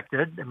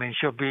expected. I mean,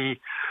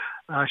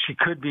 she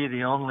could be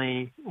the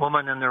only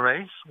woman in the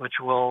race, which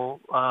will,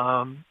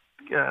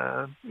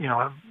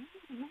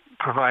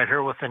 provide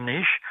her with a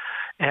niche.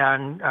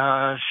 And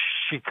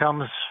she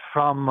comes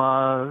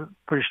from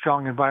pretty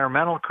strong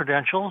environmental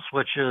credentials,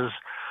 which is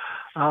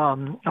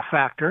a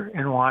factor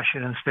in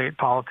Washington state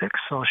politics,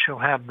 so she'll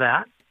have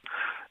that.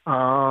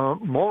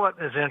 Mullet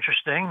is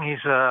interesting.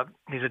 He's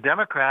a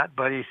Democrat,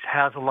 but he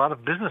has a lot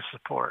of business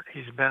support.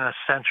 He's been a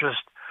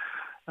centrist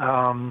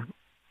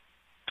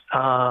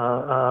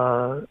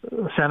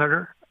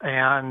senator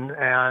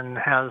and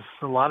has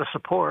a lot of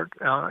support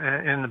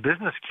in the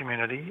business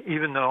community,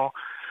 even though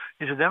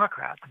he's a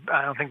Democrat.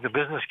 I don't think the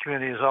business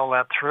community is all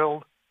that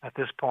thrilled at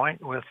this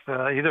point with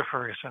either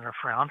Ferguson or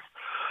France.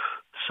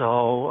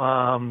 So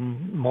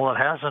Mullet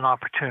has an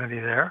opportunity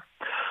there.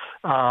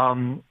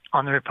 On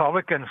the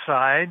Republican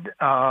side,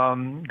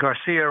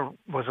 Garcia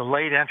was a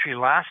late entry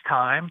last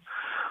time,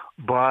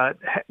 but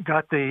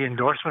got the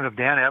endorsement of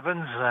Dan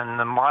Evans and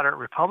the moderate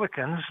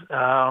Republicans.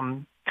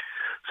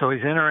 So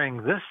he's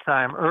entering this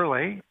time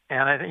early,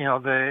 and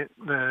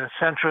the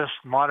centrist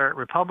moderate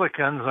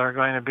Republicans are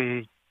going to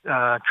be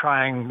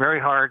trying very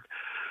hard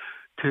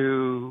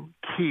to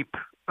keep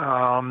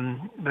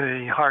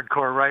the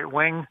hardcore right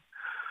wing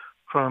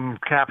from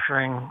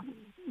capturing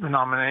the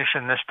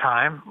nomination this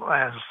time.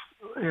 As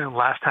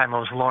last time it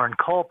was Lauren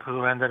Culp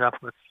who ended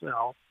up with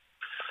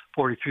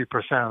 43%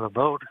 of the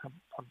vote,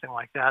 something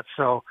like that.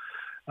 So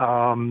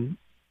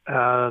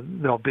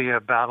there'll be a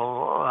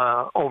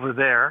battle over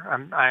there.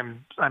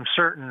 I'm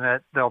certain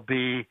that there'll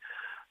be.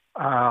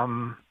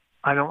 I'm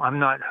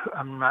not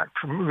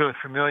really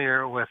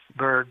familiar with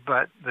Byrd,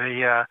 but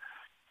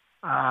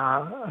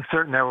I'm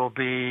certain there will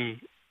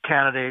be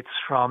candidates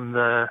from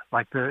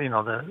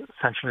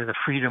essentially the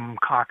Freedom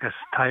Caucus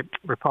type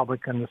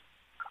Republicans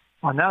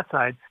on that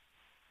side.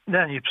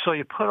 Then you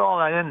put all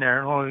that in there,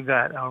 and what we've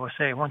got, I would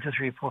say 1, 2,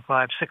 3, 4,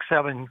 5, 6,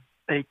 7,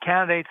 8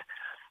 candidates,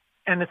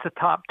 and it's a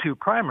top 2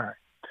 primary.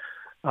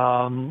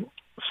 Party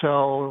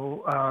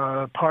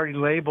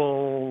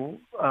label,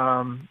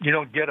 you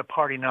don't get a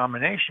party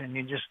nomination.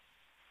 You just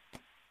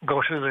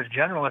go through the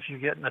general if you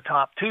get in the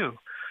top 2.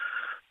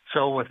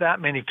 So with that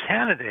many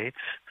candidates,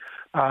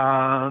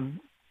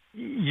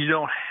 you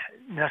don't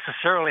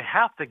necessarily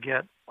have to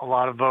get a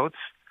lot of votes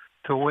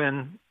to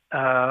win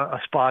a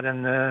spot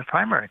in the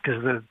primary,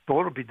 because the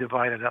vote will be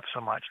divided up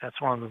so much. That's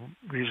one of the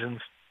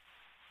reasons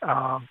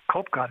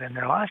Culp got in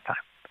there last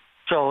time.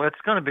 So it's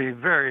going to be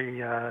very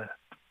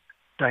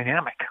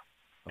dynamic.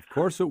 Of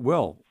course it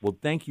will. Well,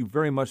 thank you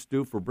very much,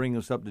 Stu, for bringing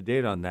us up to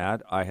date on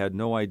that. I had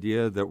no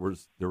idea there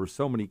were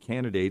so many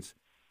candidates.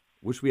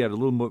 Wish we had a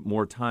little bit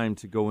more time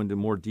to go into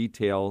more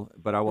detail,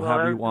 but I will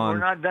have you on. We're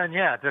not done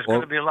yet. There's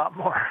going to be a lot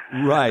more.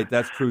 Right,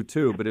 that's true,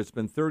 too. But it's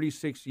been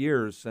 36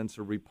 years since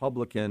a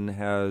Republican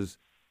has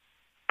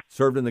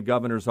served in the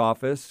governor's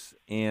office,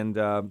 and,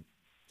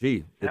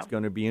 it's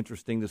going to be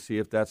interesting to see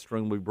if that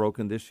string will be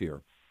broken this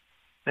year.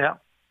 Yeah.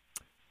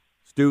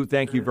 Stu,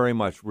 thank you very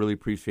much. Really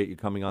appreciate you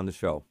coming on the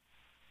show.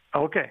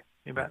 Okay,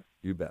 you bet.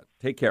 You bet.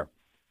 Take care.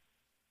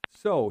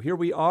 So here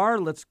we are.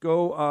 Let's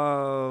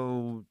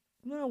go.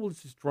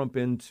 Let's just jump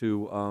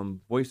into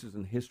Voices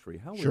in History.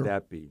 How would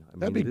that be?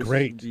 That'd be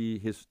great. This is the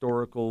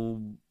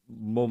historical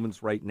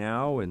moments right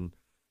now, and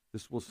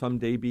this will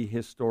someday be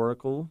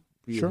historical,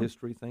 a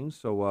history thing.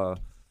 So I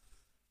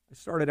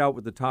started out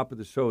with the top of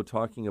the show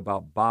talking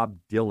about Bob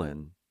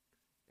Dylan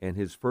and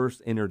his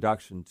first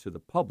introduction to the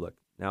public.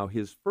 Now,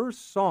 his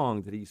first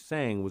song that he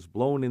sang was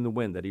Blowin' in the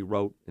Wind, that he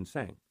wrote and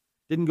sang.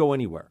 Didn't go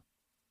anywhere.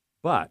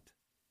 But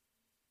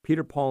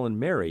Peter, Paul, and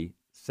Mary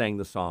sang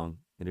the song,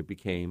 and it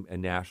became a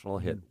national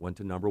hit, went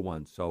to number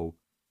 1. So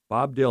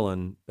Bob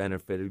Dylan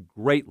benefited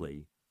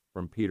greatly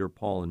from Peter,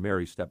 Paul, and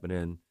Mary stepping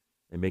in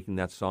and making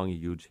that song a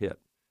huge hit.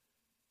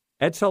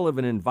 Ed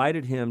Sullivan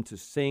invited him to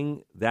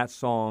sing that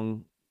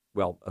song,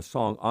 a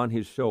song on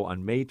his show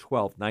on May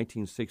 12th,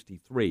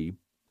 1963.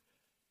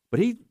 But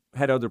he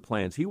had other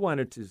plans. He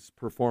wanted to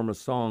perform a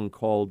song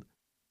called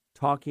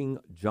Talking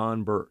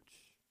John Birch,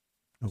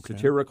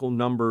 satirical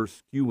number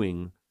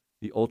skewing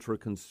the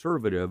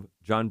ultra-conservative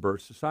John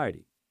Birch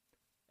Society.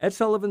 Ed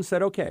Sullivan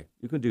said, okay,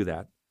 you can do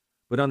that.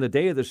 But on the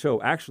day of the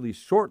show, actually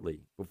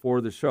shortly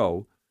before the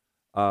show,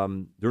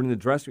 during the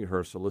dress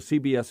rehearsal, a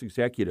CBS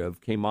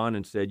executive came on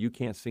and said, you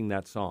can't sing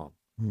that song.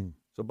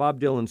 So Bob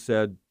Dylan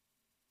said,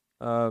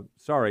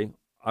 sorry,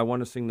 I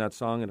want to sing that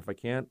song, and if I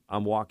can't,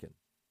 I'm walking.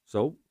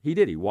 So he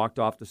did. He walked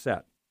off the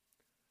set.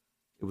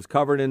 It was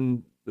covered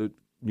in the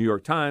New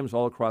York Times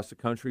all across the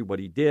country, what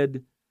he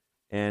did,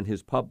 and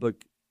his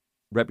public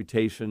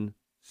reputation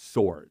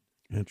soared.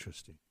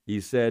 Interesting.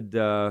 He said,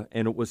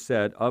 and it was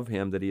said of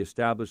him that he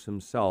established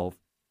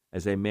himself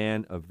as a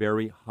man of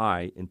very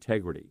high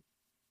integrity.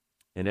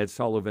 And Ed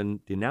Sullivan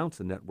denounced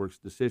the network's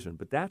decision.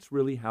 But that's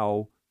really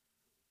how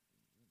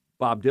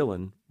Bob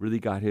Dylan really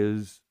got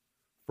his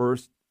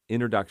first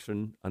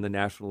introduction on the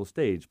national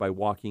stage, by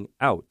walking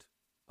out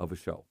of a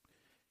show.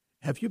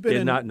 Have you been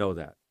Did not know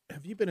that.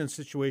 Have you been in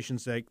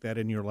situations like that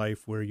in your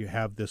life where you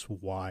have this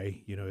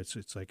why?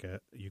 It's like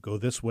you go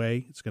this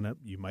way.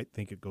 You might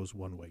think it goes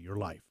one way, your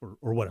life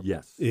or whatever.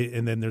 Yes.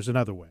 And then there's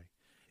another way.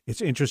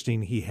 It's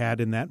interesting he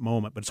had in that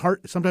moment, but it's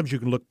hard. Sometimes you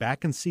can look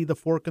back and see the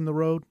fork in the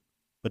road,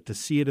 but to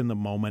see it in the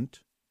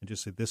moment, and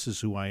just say, "This is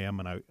who I am,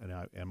 and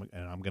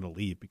I'm going to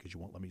leave because you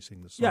won't let me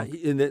sing this Yeah, song."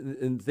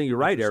 and the thing, you're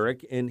right,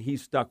 Eric, and he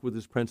stuck with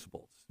his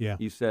principles. Yeah.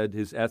 He said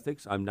his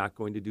ethics, I'm not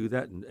going to do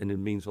that, and it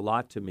means a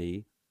lot to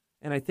me.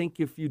 And I think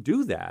if you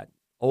do that,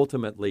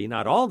 ultimately,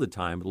 not all the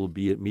time, it'll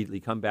be immediately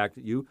come back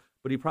at you,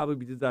 but he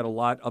probably did that a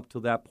lot up to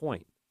that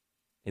point.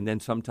 And then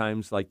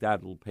sometimes like that,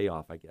 it'll pay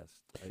off, I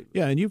guess.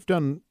 Yeah, and you've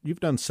done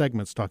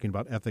segments talking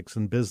about ethics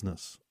in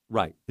business,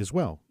 right, as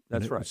well.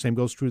 That's and right. Same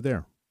goes true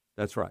there.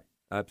 That's right.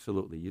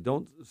 Absolutely. You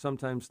don't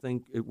sometimes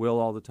think it will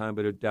all the time,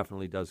 but it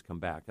definitely does come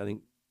back. I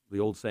think the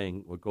old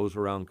saying, what goes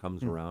around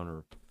comes around,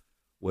 or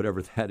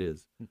whatever that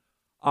is.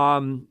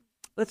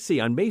 Let's see.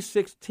 On May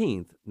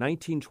 16th,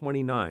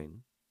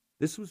 1929,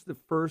 this was the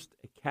first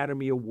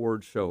Academy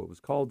Award show. It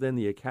was called then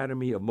the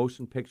Academy of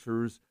Motion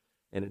Pictures,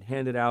 and it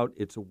handed out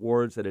its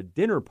awards at a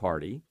dinner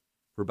party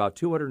for about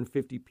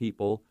 250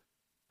 people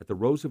at the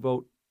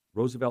Roosevelt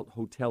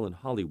Hotel in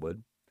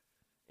Hollywood.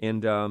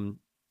 And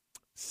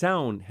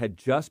sound had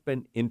just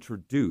been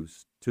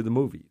introduced to the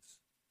movies.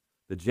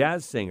 The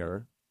Jazz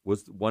Singer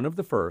was one of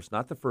the first,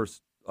 not the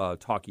first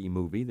talkie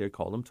movie. They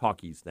called them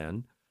talkies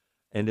then.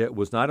 And it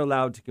was not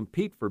allowed to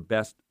compete for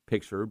Best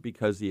Picture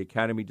because the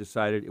Academy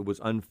decided it was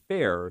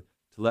unfair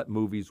to let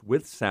movies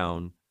with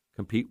sound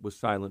compete with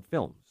silent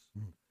films.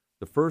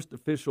 The first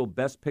official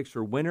Best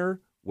Picture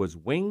winner was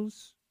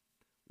Wings.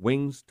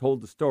 Wings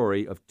told the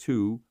story of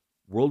two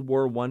World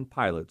War I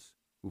pilots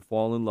who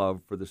fall in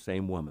love for the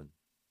same woman.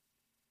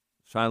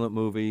 Silent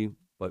movie,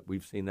 but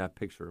we've seen that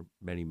picture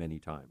many, many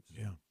times.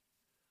 Yeah.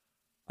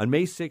 On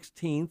May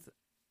 16th,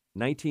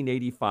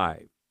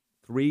 1985,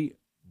 3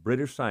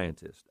 British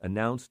scientists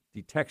announced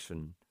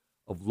detection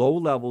of low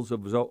levels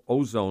of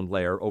ozone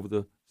layer over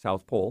the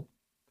South Pole.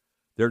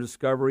 Their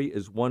discovery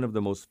is one of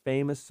the most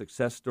famous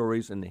success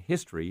stories in the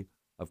history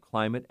of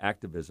climate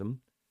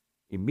activism.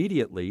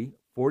 Immediately,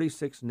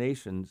 46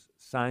 nations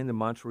signed the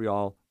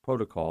Montreal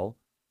Protocol,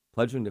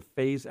 pledging to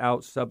phase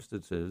out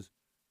substances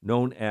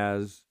known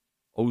as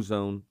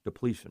ozone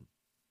depletion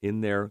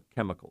in their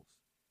chemicals.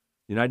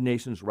 The United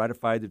Nations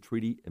ratified the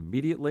treaty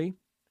immediately.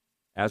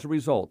 As a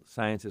result,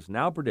 scientists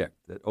now predict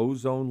that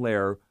ozone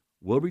layer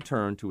will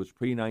return to its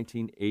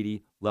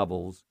pre-1980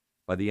 levels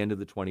by the end of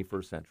the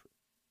 21st century.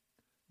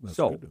 That's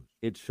so good news.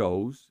 It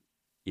shows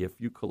if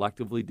you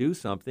collectively do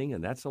something,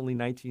 and that's only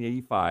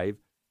 1985,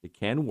 it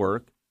can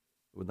work.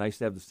 It would be nice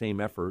to have the same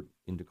effort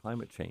into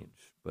climate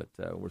change, but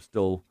we're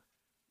still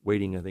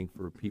waiting, I think,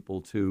 for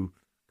people to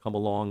come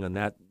along on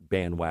that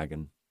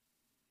bandwagon.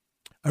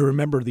 I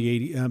remember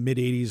the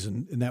mid-'80s,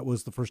 and that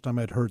was the first time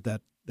I'd heard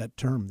that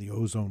term, the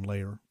ozone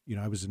layer.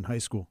 I was in high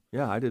school.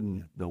 Yeah, I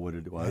didn't know what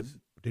it was.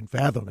 I didn't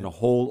fathom and it. A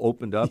hole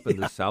opened up in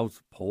the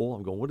South Pole.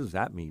 I'm going, what does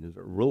that mean? Is it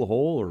a real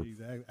hole or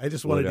exactly. I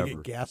just wanted whatever? to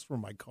get gas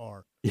from my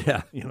car.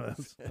 Yeah.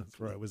 That's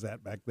where I was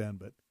at back then.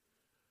 But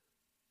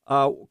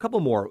a couple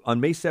more. On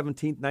May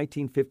 17,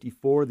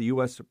 1954, the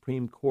U.S.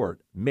 Supreme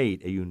Court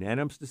made a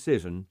unanimous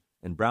decision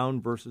in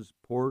Brown versus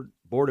Board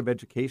of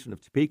Education of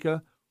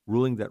Topeka,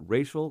 ruling that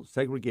racial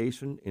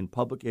segregation in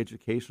public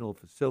educational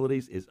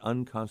facilities is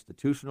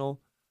unconstitutional.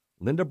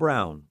 Linda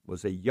Brown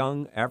was a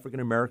young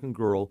African-American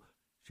girl.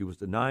 She was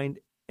denied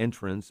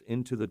entrance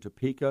into the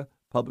Topeka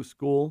public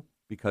school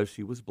because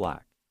she was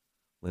black.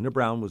 Linda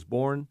Brown was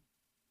born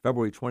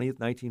February 20th,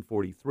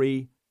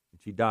 1943,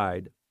 and she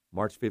died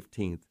March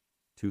 15th,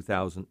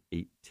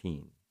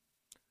 2018.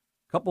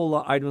 A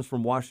couple items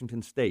from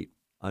Washington State.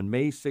 On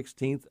May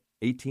 16th,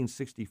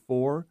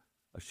 1864,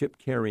 a ship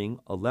carrying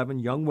 11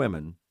 young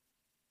women,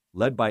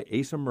 led by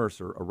Asa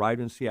Mercer, arrived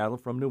in Seattle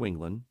from New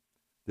England.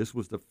 This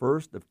was the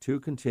first of 2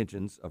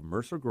 contingents of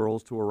Mercer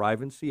girls to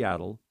arrive in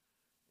Seattle,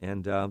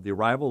 and the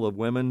arrival of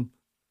women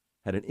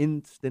had an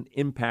instant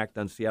impact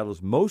on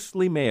Seattle's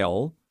mostly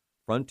male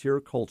frontier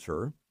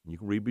culture. You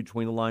can read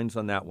between the lines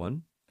on that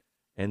one.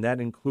 And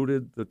that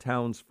included the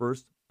town's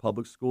first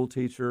public school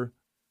teacher.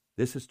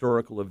 This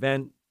historical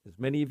event, as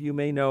many of you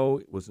may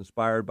know, was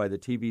inspired by the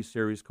TV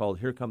series called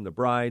Here Come the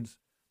Brides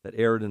that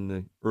aired in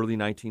the early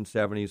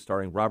 1970s,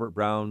 starring Robert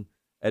Brown,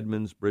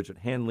 Edmonds, Bridget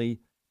Hanley,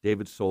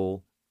 David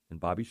Soul, and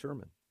Bobby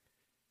Sherman.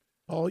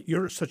 Paul,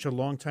 you're such a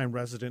longtime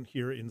resident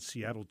here in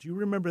Seattle. Do you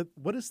remember,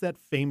 what is that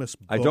famous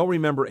book? I don't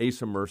remember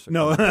Asa Mercer.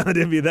 No, I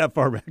didn't be that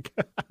far back.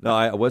 No,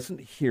 I wasn't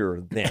here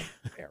then,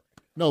 Eric.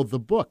 No, the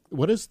book.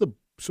 What is the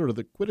sort of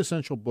the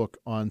quintessential book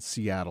on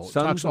Seattle?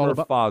 Sons of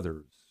Our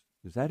Fathers.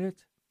 Is that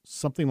it?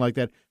 Something like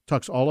that.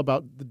 Talks all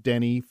about the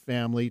Denny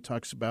family,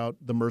 talks about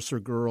the Mercer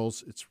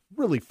girls. It's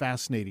really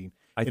fascinating.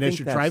 And as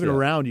you're driving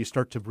around, you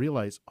start to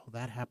realize, oh,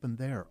 that happened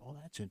there. Oh,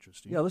 that's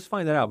interesting. Yeah, let's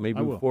find that out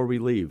maybe before we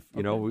leave.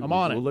 Okay.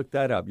 We'll look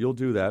that up. You'll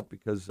do that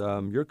because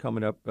you're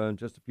coming up in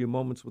just a few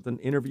moments with an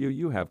interview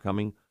you have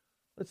coming.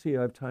 Let's see,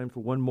 I have time for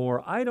one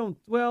more. I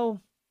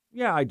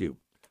do.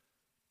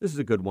 This is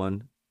a good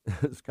one.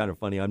 It's kind of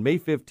funny. On May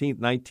 15th,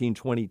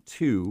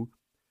 1922,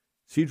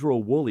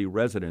 Cedro-Woolley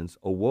residents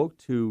awoke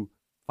to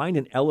find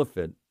an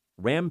elephant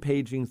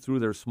rampaging through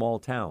their small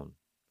town.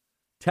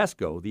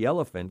 Tesco, the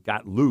elephant,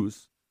 got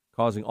loose,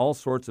 causing all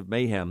sorts of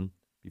mayhem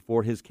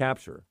before his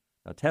capture.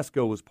 Now,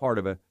 Tesco was part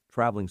of a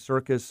traveling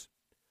circus.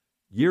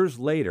 Years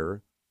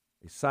later,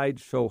 a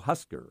sideshow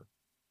Husker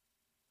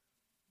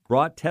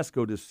brought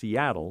Tesco to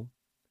Seattle.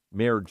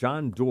 Mayor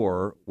John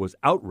Doerr was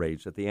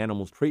outraged at the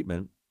animal's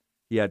treatment.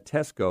 He had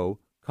Tesco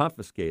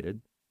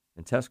confiscated,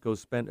 and Tesco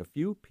spent a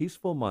few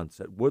peaceful months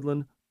at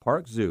Woodland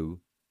Park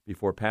Zoo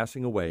before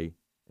passing away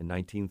in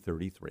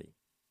 1933.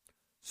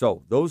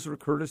 So those are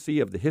courtesy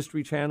of the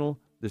History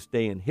Channel, This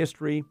Day in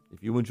History.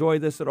 If you enjoy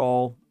this at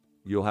all,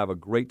 you'll have a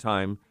great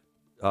time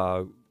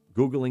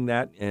Googling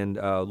that and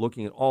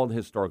looking at all the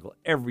historical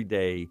every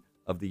day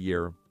of the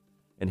year.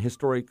 And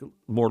historic,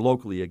 more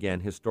locally, again,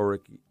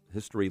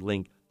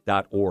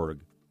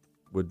 historylink.org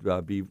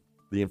would be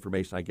the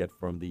information I get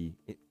from the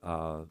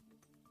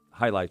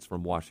highlights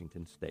from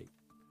Washington State.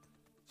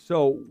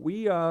 So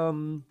we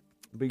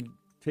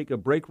take a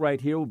break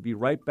right here. We'll be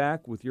right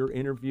back with your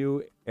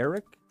interview,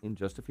 Eric, in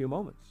just a few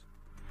moments.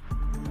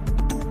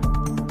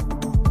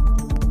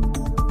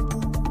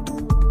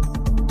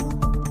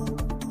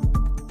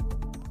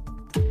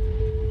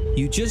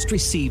 You just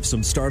received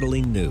some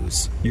startling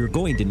news. You're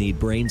going to need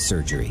brain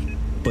surgery.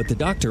 But the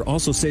doctor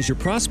also says your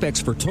prospects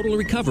for total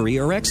recovery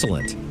are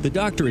excellent. The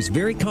doctor is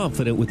very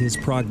confident with his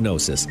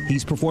prognosis.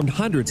 He's performed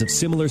hundreds of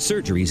similar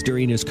surgeries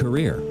during his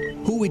career.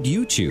 Who would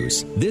you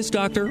choose? This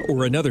doctor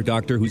or another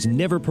doctor who's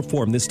never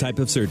performed this type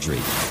of surgery?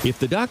 If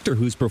the doctor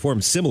who's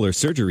performed similar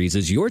surgeries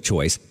is your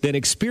choice, then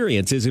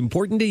experience is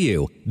important to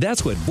you.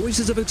 That's what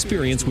Voices of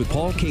Experience with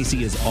Paul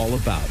Casey is all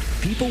about.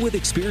 People with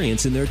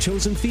experience in their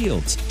chosen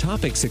fields.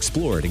 Topics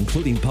explored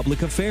including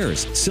public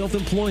affairs,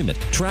 self-employment,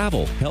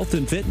 travel, health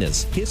and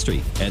fitness,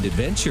 history, and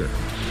adventure.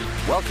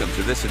 Welcome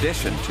to this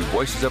edition to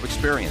Voices of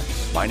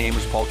Experience. My name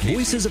is Paul Casey.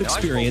 Voices of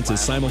Experience is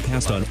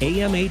simulcast on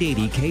AM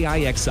 880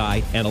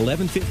 KIXI and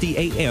 1150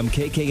 AM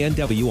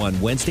KKNW on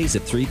Wednesdays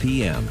at 3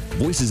 p.m.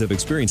 Voices of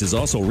Experience is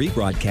also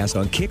rebroadcast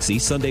on Kixie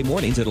Sunday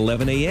mornings at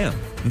 11 a.m.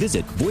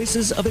 Visit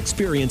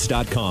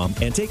voicesofexperience.com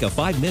and take a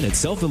 5-minute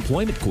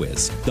self-employment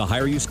quiz. The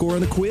higher you score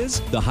on the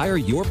quiz, the higher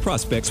your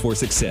prospects for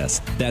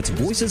success. That's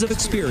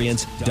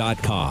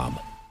voicesofexperience.com.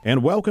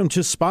 And welcome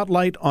to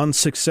Spotlight on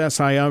Success.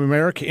 Hi, I'm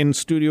Eric. In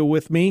studio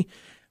with me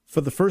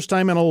for the first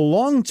time in a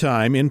long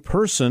time in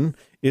person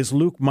is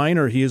Luke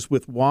Miner. He is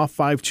with WA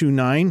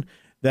 529.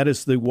 That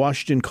is the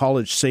Washington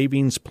College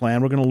Savings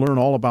Plan. We're going to learn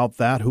all about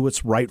that, who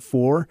it's right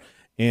for,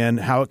 and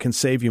how it can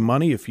save you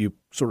money if you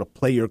sort of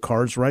play your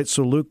cards right.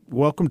 So, Luke,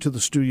 welcome to the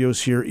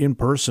studios here in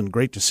person.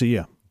 Great to see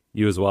you.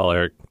 You as well,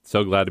 Eric.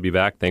 So glad to be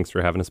back. Thanks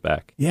for having us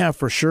back. Yeah,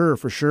 for sure,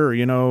 for sure.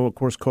 You know, of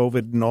course,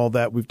 COVID and all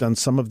that, we've done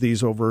some of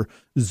these over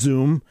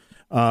Zoom.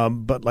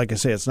 But like I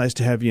say, it's nice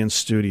to have you in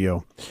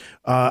studio.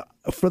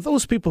 For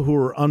those people who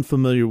are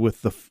unfamiliar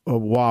with the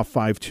WA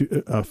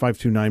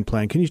 529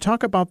 plan, can you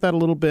talk about that a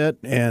little bit?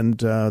 And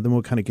then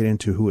we'll kind of get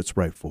into who it's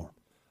right for.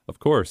 Of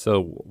course.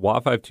 So WA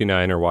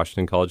 529 or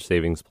Washington College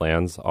Savings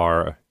Plans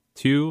are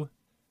two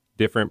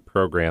different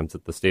programs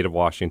that the state of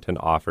Washington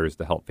offers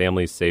to help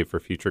families save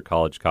for future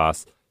college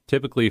costs,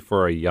 typically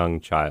for a young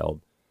child.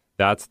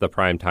 That's the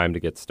prime time to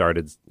get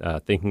started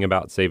thinking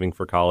about saving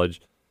for college.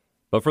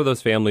 But for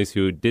those families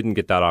who didn't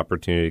get that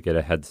opportunity to get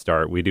a head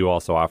start, we do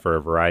also offer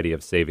a variety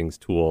of savings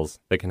tools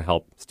that can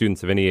help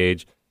students of any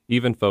age,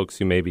 even folks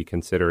who may be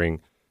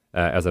considering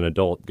as an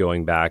adult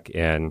going back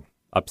and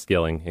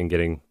upskilling and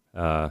getting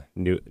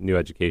new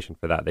education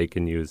for that. They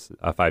can use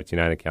a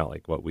 529 account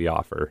like what we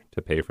offer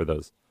to pay for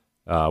those,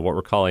 what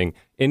we're calling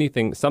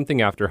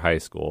something after high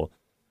school.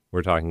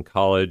 We're talking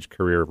college,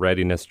 career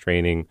readiness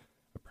training,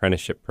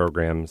 apprenticeship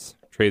programs,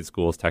 trade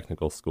schools,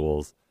 technical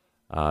schools.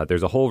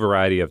 There's a whole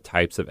variety of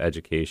types of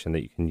education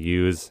that you can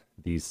use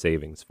these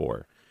savings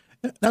for.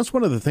 That's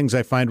one of the things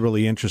I find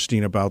really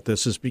interesting about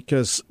this is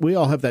because we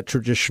all have that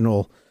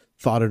traditional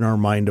thought in our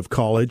mind of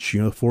college,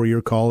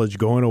 4-year college,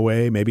 going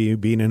away, maybe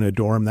being in a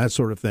dorm, that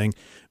sort of thing.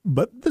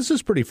 But this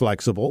is pretty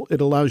flexible.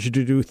 It allows you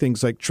to do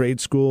things like trade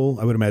school,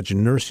 I would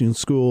imagine nursing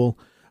school,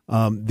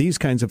 these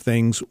kinds of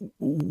things,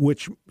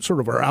 which sort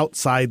of are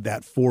outside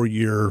that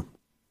 4-year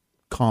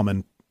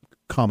common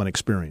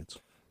experience.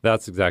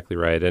 That's exactly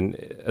right. And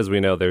as we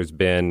know, there's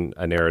been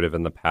a narrative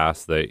in the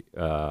past that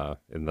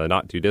in the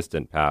not too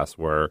distant past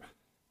where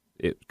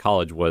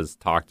college was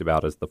talked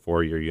about as the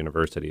 4-year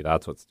university.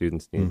 That's what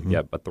students need to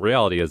get. But the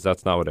reality is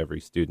that's not what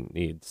every student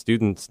needs.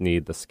 Students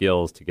need the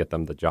skills to get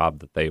them the job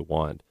that they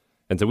want.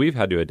 And so we've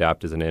had to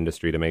adapt as an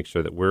industry to make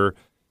sure that we're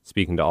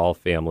speaking to all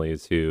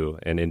families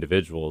and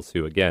individuals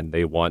who, again,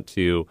 they want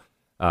to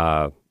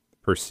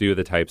pursue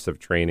the types of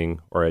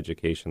training or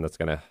education that's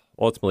going to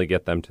ultimately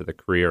get them to the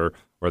career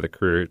or the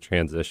career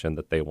transition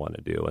that they want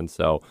to do. And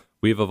so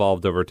we've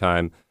evolved over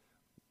time,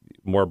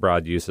 more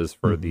broad uses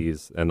for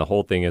these. And the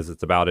whole thing is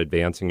it's about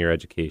advancing your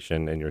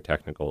education and your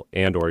technical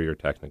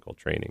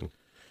training.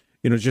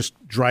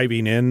 Just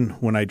driving in,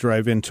 when I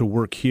drive into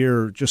work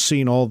here, just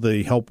seeing all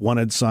the help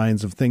wanted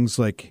signs of things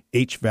like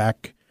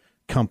HVAC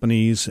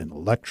companies and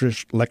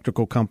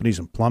electrical companies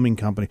and plumbing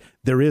companies.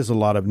 There is a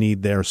lot of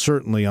need there,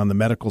 certainly on the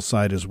medical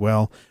side as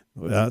well.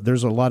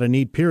 There's a lot of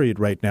need, period,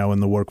 right now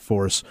in the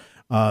workforce.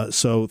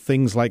 So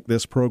things like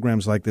this,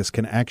 programs like this,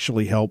 can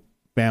actually help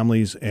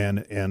families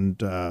and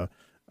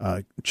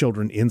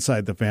children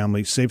inside the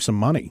family, save some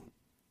money.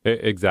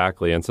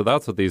 Exactly. And so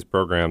that's what these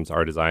programs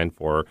are designed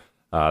for.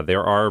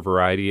 There are a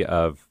variety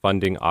of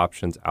funding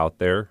options out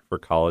there for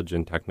college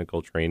and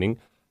technical training,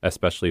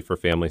 especially for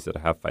families that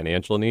have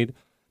financial need.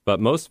 But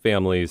most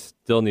families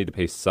still need to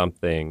pay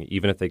something,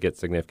 even if they get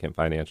significant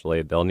financial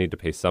aid, they'll need to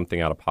pay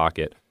something out of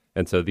pocket.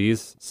 And so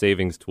these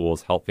savings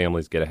tools help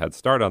families get a head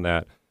start on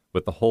that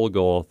with the whole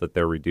goal that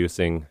they're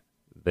reducing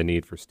the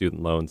need for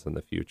student loans in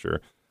the future.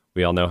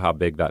 We all know how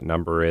big that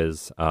number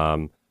is.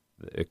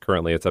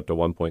 Currently, it's up to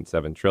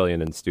 $1.7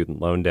 trillion in student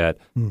loan debt.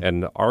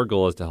 And our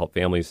goal is to help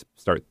families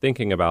start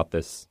thinking about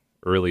this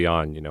early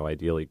on,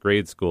 ideally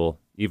grade school,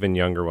 even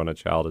younger when a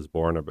child is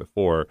born or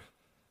before,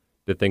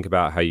 to think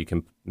about how you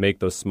can make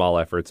those small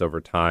efforts over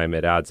time.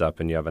 It adds up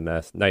and you have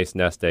a nice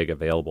nest egg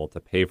available to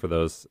pay for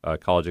those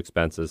college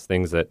expenses,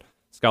 things that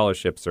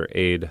scholarships or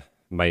aid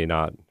might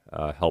not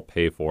help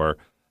pay for.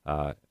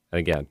 And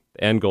again,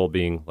 the end goal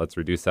being, let's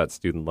reduce that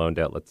student loan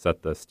debt. Let's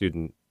set the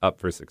student up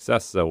for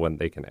success so when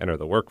they can enter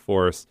the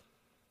workforce,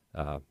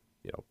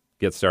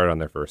 get started on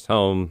their first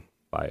home,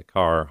 buy a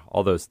car,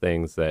 all those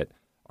things that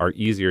are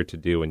easier to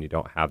do when you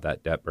don't have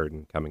that debt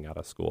burden coming out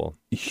of school.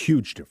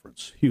 Huge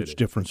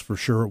difference for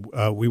sure.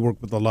 We work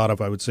with a lot of,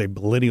 I would say,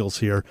 millennials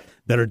here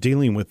that are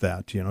dealing with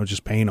that,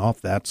 just paying off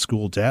that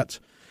school debt,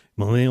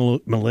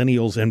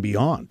 millennials and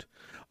beyond.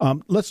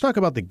 Let's talk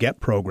about the GET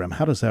program.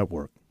 How does that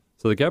work?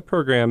 So the GET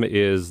program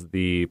is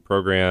the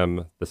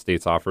program the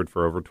state's offered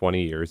for over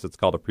 20 years. It's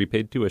called a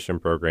prepaid tuition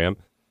program.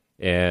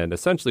 And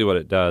essentially what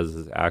it does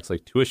is acts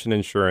like tuition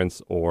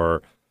insurance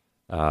or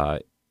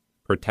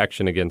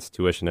protection against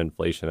tuition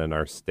inflation in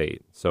our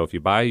state. So if you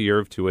buy a year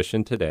of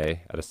tuition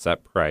today at a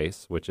set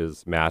price, which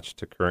is matched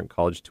to current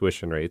college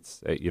tuition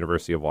rates at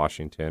University of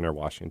Washington or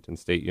Washington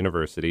State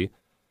University,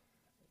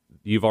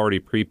 you've already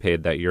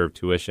prepaid that year of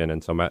tuition.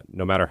 And so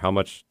no matter how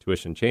much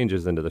tuition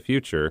changes into the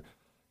future,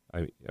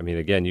 I mean,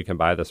 again, you can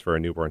buy this for a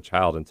newborn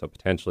child, and so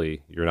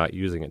potentially you're not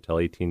using it until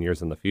 18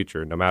 years in the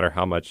future. No matter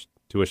how much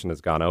tuition has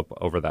gone up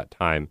over that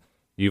time,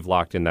 you've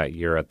locked in that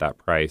year at that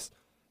price,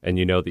 and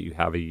you know that you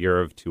have a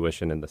year of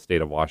tuition in the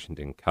state of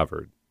Washington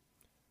covered.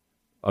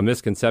 A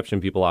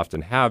misconception people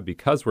often have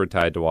because we're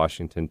tied to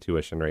Washington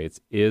tuition rates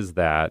is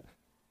that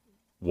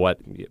what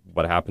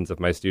happens if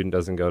my student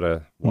doesn't go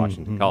to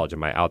Washington College?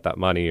 Am I out that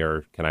money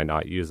or can I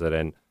not use it?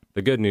 And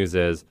the good news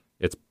is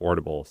it's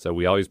portable. So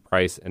we always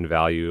price and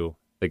value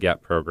the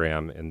GET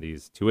program in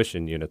these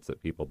tuition units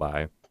that people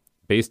buy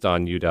based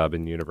on UW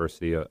and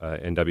University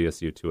and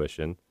WSU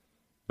tuition.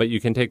 But you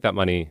can take that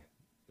money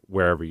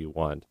wherever you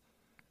want,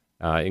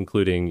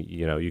 including,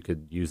 you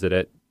could use it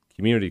at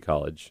community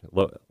college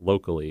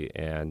locally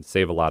and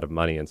save a lot of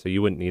money. And so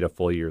you wouldn't need a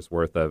full year's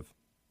worth of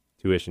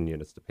tuition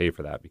units to pay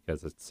for that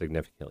because it's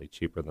significantly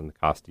cheaper than the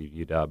cost of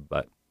UW.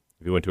 But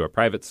if you went to a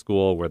private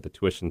school where the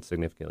tuition is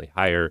significantly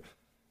higher,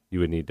 you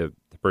would need to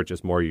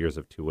purchase more years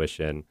of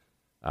tuition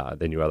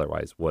than you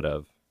otherwise would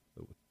have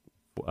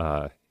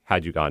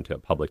had you gone to a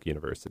public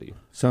university.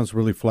 Sounds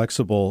really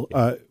flexible.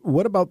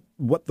 What about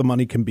what the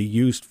money can be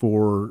used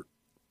for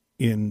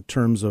in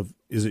terms of,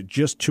 is it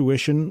just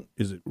tuition?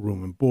 Is it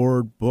room and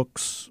board,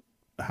 books?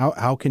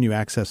 How can you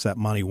access that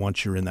money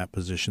once you're in that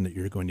position that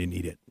you're going to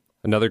need it?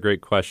 Another great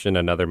question,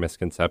 another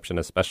misconception,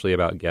 especially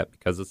about GET,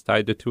 because it's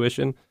tied to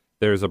tuition.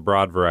 There's a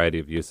broad variety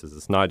of uses.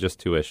 It's not just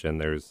tuition.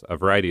 There's a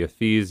variety of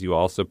fees you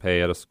also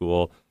pay at a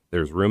school.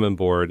 There's room and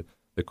board.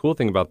 The cool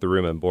thing about the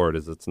room and board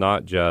is it's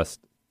not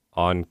just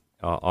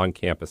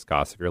on-campus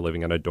costs if you're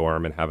living in a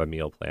dorm and have a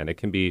meal plan. It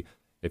can be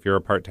if you're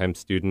a part-time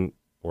student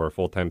or a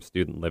full-time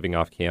student living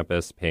off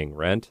campus, paying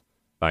rent,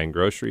 buying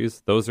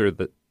groceries. Those are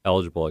the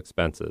eligible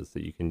expenses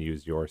that you can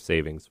use your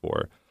savings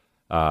for.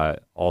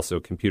 Also,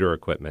 computer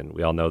equipment.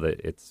 We all know that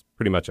it's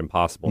pretty much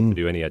impossible to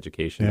do any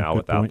education now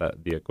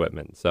without the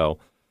equipment. So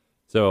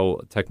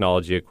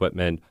technology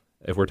equipment.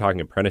 If we're talking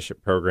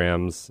apprenticeship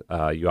programs,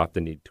 you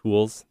often need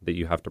tools that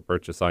you have to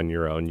purchase on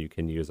your own. You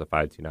can use a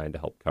 529 to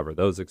help cover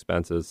those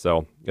expenses.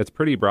 So it's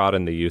pretty broad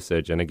in the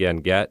usage. And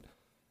again, GET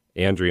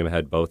and Dream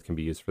Ahead both can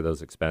be used for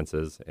those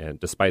expenses. And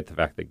despite the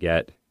fact that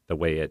GET, the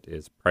way it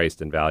is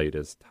priced and valued,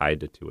 is tied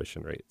to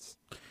tuition rates.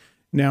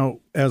 Now,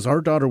 as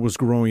our daughter was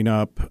growing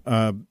up,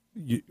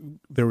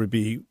 there would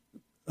be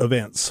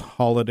events,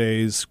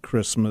 holidays,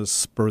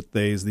 Christmas,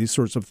 birthdays, these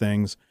sorts of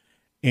things.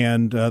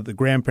 And the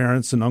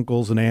grandparents and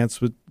uncles and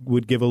aunts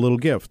would give a little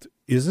gift.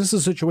 Is this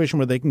a situation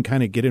where they can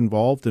kind of get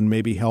involved and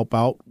maybe help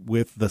out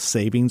with the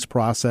savings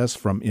process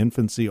from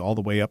infancy all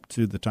the way up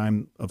to the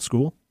time of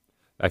school?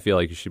 I feel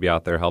like you should be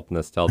out there helping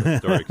us tell the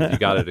story because you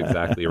got it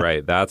exactly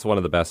right. That's one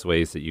of the best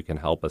ways that you can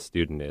help a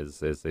student is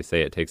they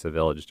say it takes a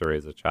village to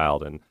raise a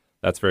child. And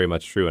that's very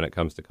much true when it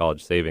comes to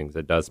college savings.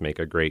 It does make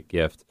a great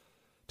gift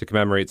to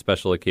commemorate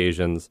special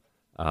occasions.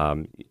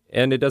 And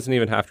it doesn't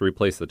even have to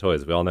replace the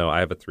toys. We all know I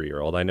have a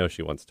 3-year-old. I know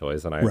she wants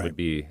toys, and I would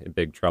be in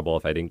big trouble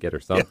if I didn't get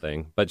her something.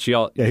 Yeah. But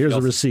here's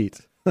a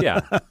receipt.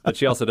 Yeah, but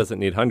she also doesn't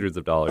need hundreds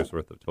of dollars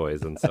worth of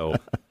toys. And so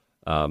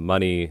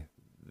money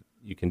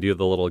you can do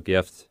the little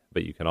gift,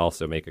 but you can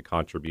also make a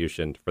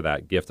contribution for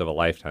that gift of a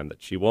lifetime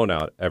that she won't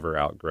ever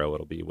outgrow.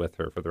 It'll be with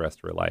her for the rest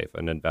of her life,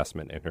 an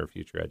investment in her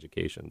future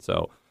education.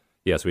 So,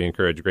 yes, we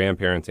encourage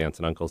grandparents, aunts,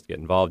 and uncles to get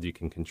involved. You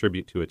can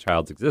contribute to a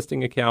child's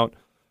existing account,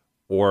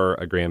 or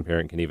a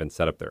grandparent can even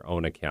set up their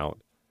own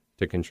account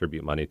to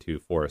contribute money to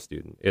for a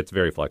student. It's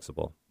very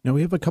flexible. Now,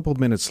 we have a couple of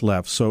minutes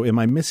left, so am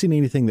I missing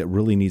anything that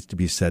really needs to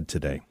be said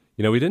today?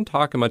 You know, we didn't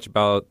talk much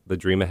about the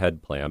Dream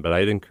Ahead plan, but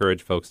I'd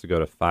encourage folks to go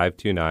to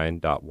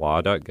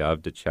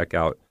 529.wa.gov to check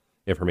out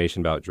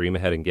information about Dream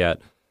Ahead and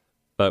GET.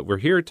 But we're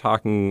here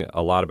talking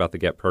a lot about the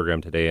GET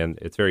program today, and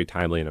it's very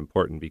timely and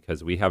important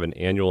because we have an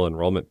annual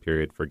enrollment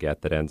period for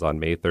GET that ends on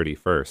May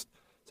 31st,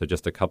 so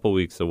just a couple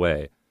weeks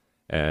away.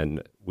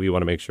 And we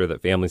want to make sure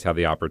that families have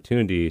the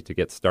opportunity to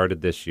get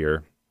started this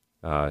year.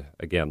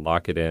 Again,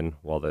 lock it in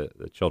while the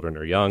children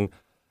are young.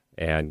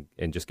 And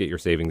just get your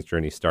savings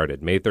journey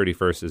started. May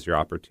 31st is your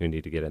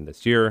opportunity to get in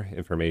this year.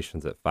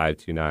 Information's at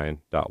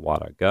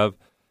 529.wa.gov,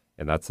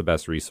 and that's the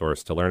best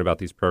resource to learn about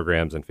these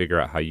programs and figure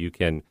out how you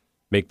can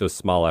make those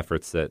small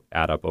efforts that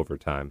add up over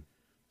time.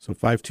 So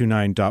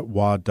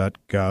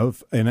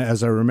 529.wa.gov, and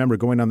as I remember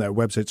going on that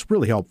website, it's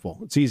really helpful.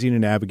 It's easy to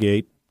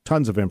navigate,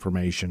 tons of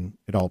information.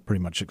 It all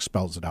pretty much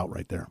spells it out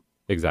right there.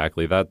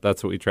 Exactly.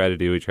 That's what we try to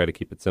do. We try to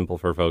keep it simple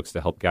for folks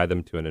to help guide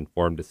them to an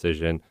informed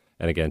decision.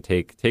 And again,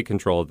 take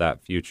control of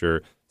that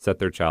future, set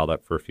their child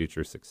up for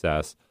future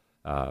success,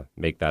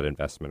 make that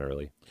investment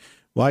early.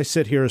 Well, I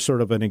sit here as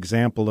sort of an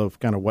example of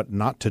kind of what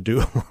not to do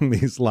along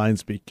these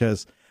lines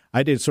because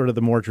I did sort of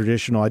the more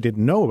traditional. I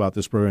didn't know about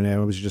this program.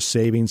 I was just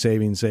saving,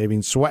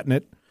 sweating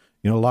it.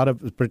 You know, a lot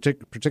of,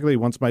 particularly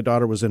once my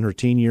daughter was in her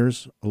teen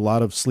years, a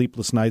lot of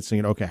sleepless nights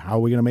thinking, okay, how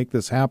are we going to make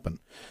this happen?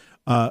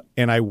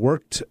 And I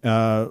worked,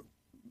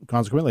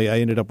 consequently, I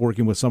ended up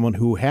working with someone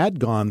who had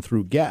gone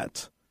through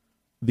GET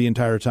the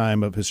entire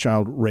time of his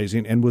child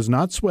raising and was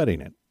not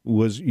sweating it.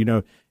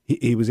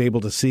 He was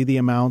able to see the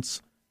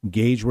amounts,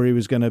 gauge where he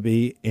was going to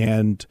be,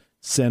 and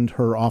send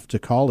her off to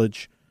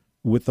college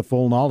with the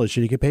full knowledge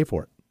that he could pay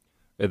for it.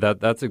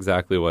 That's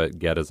exactly what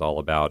GET is all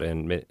about.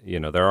 And, you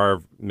know, there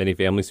are many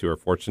families who are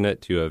fortunate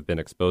to have been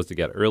exposed to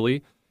GET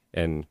early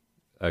and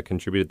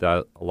contributed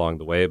that along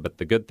the way. But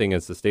the good thing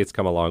is the state's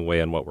come a long way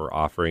in what we're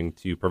offering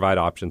to provide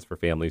options for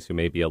families who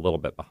may be a little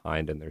bit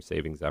behind in their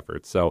savings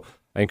efforts. So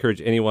I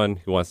encourage anyone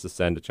who wants to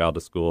send a child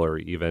to school or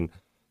even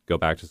go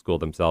back to school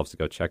themselves to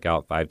go check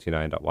out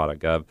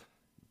 529.wa.gov.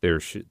 There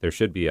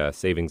should be a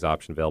savings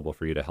option available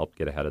for you to help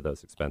get ahead of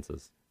those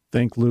expenses.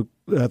 Thank you,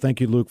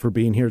 Luke, for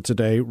being here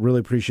today. Really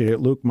appreciate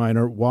it. Luke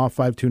Miner, WA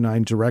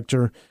 529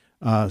 Director.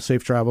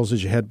 Safe travels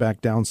as you head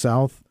back down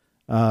south.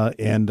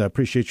 And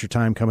appreciate your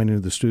time coming into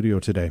the studio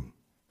today.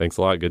 Thanks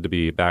a lot. Good to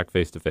be back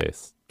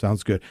face-to-face.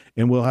 Sounds good.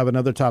 And we'll have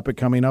another topic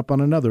coming up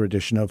on another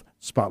edition of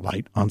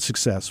Spotlight on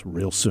Success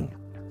real soon.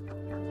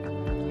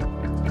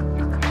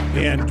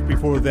 And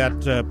before that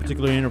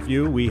particular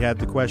interview, we had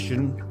the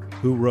question,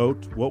 who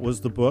wrote, what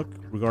was the book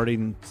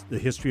regarding the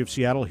history of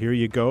Seattle? Here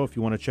you go. If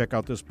you want to check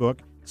out this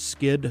book,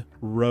 Skid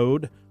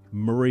Road.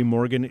 Murray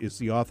Morgan is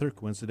the author.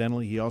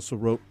 Coincidentally, he also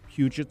wrote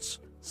Puget's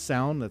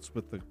Sound. That's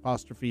with the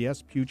apostrophe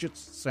S, Puget's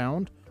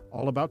Sound,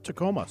 all about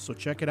Tacoma. So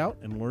check it out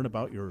and learn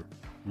about your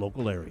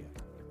local area.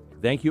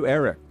 Thank you,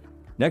 Eric.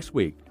 Next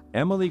week,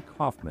 Emily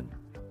Kaufman,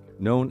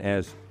 known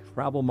as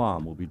Travel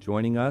Mom, will be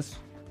joining us.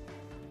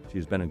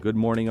 She's been in Good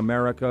Morning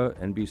America,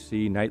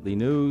 NBC Nightly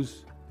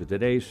News, The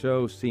Today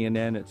Show,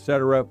 CNN,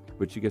 etc.,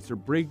 but she gets her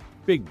big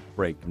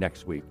break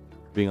next week,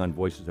 being on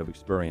Voices of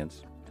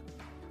Experience.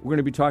 We're going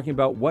to be talking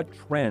about what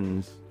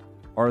trends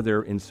are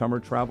there in summer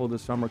travel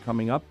this summer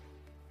coming up.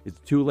 It's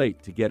too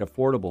late to get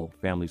affordable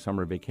family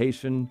summer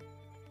vacation,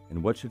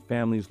 and what should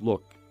families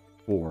look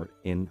for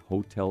in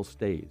hotel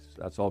stays?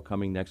 That's all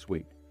coming next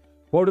week.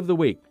 Quote of the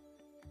week.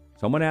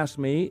 Someone asked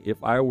me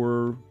if I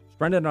were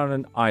stranded on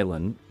an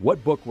island,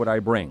 what book would I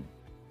bring?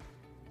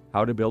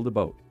 How to Build a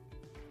Boat.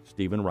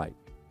 Stephen Wright.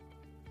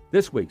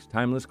 This week's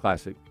Timeless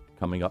Classic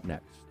coming up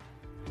next.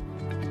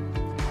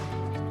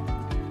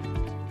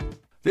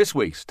 This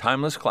week's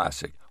Timeless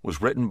Classic was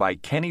written by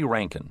Kenny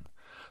Rankin.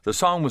 The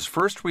song was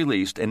first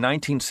released in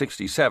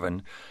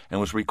 1967 and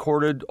was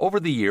recorded over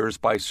the years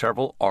by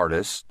several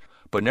artists,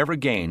 but never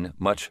gained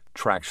much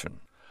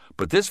traction.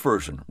 But this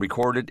version,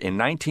 recorded in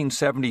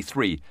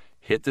 1973,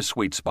 hit the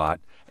sweet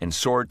spot and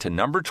soared to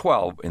number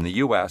 12 in the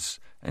U.S.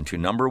 and to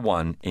number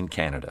 1 in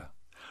Canada.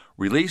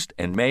 Released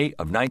in May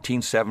of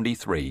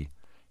 1973,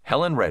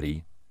 Helen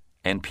Reddy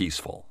and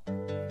Peaceful.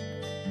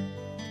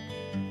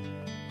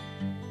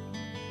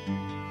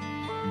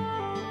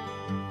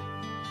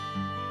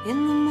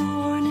 In the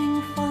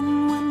morning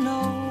fun when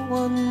no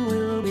one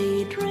will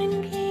be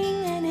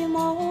drinking any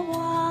more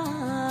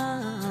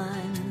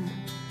wine,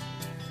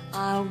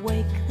 I'll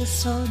wake the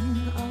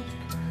sun up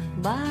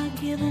by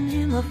giving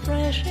him a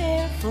fresh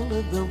air full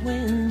of the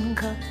wind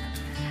cup.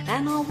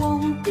 And I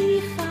won't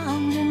be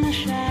found in the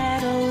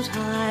shadows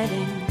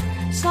hiding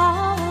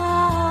sorrow.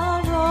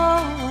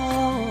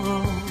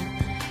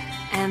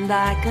 And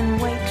I can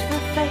wait for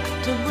fate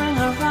to bring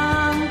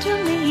around to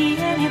me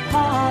any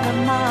part of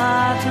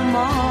my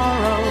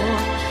tomorrow.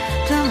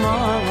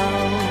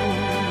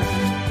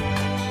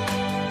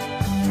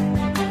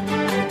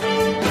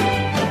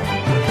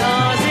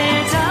 Cause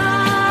it's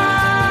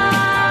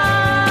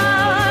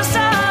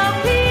so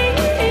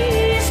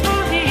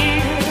peaceful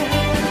here.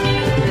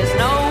 There's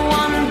no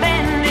one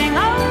bending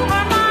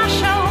over my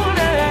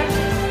shoulder,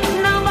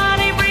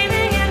 nobody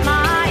breathing in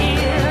my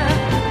ear.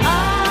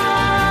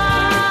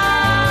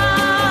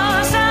 Oh,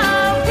 so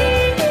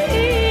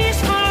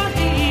peaceful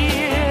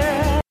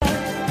here.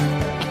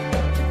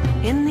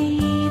 In the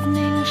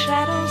evening,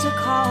 shadows are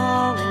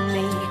calling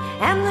me,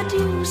 and the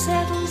dew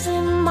settles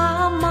in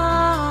my mind.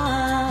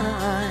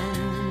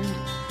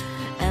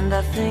 And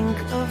I think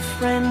of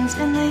friends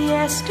in the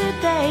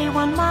yesterday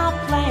when my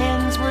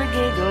plans were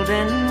giggled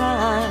and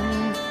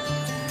rhymed.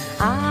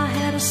 I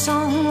had a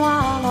song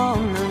while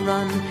on the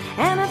run,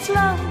 and its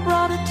love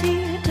brought a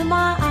tear to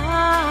my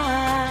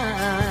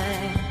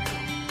eye.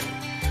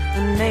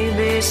 And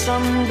maybe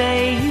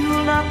someday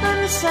you'll up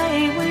and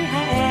say we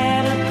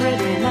had a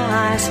pretty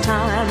nice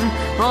time.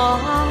 Oh,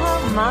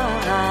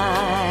 my.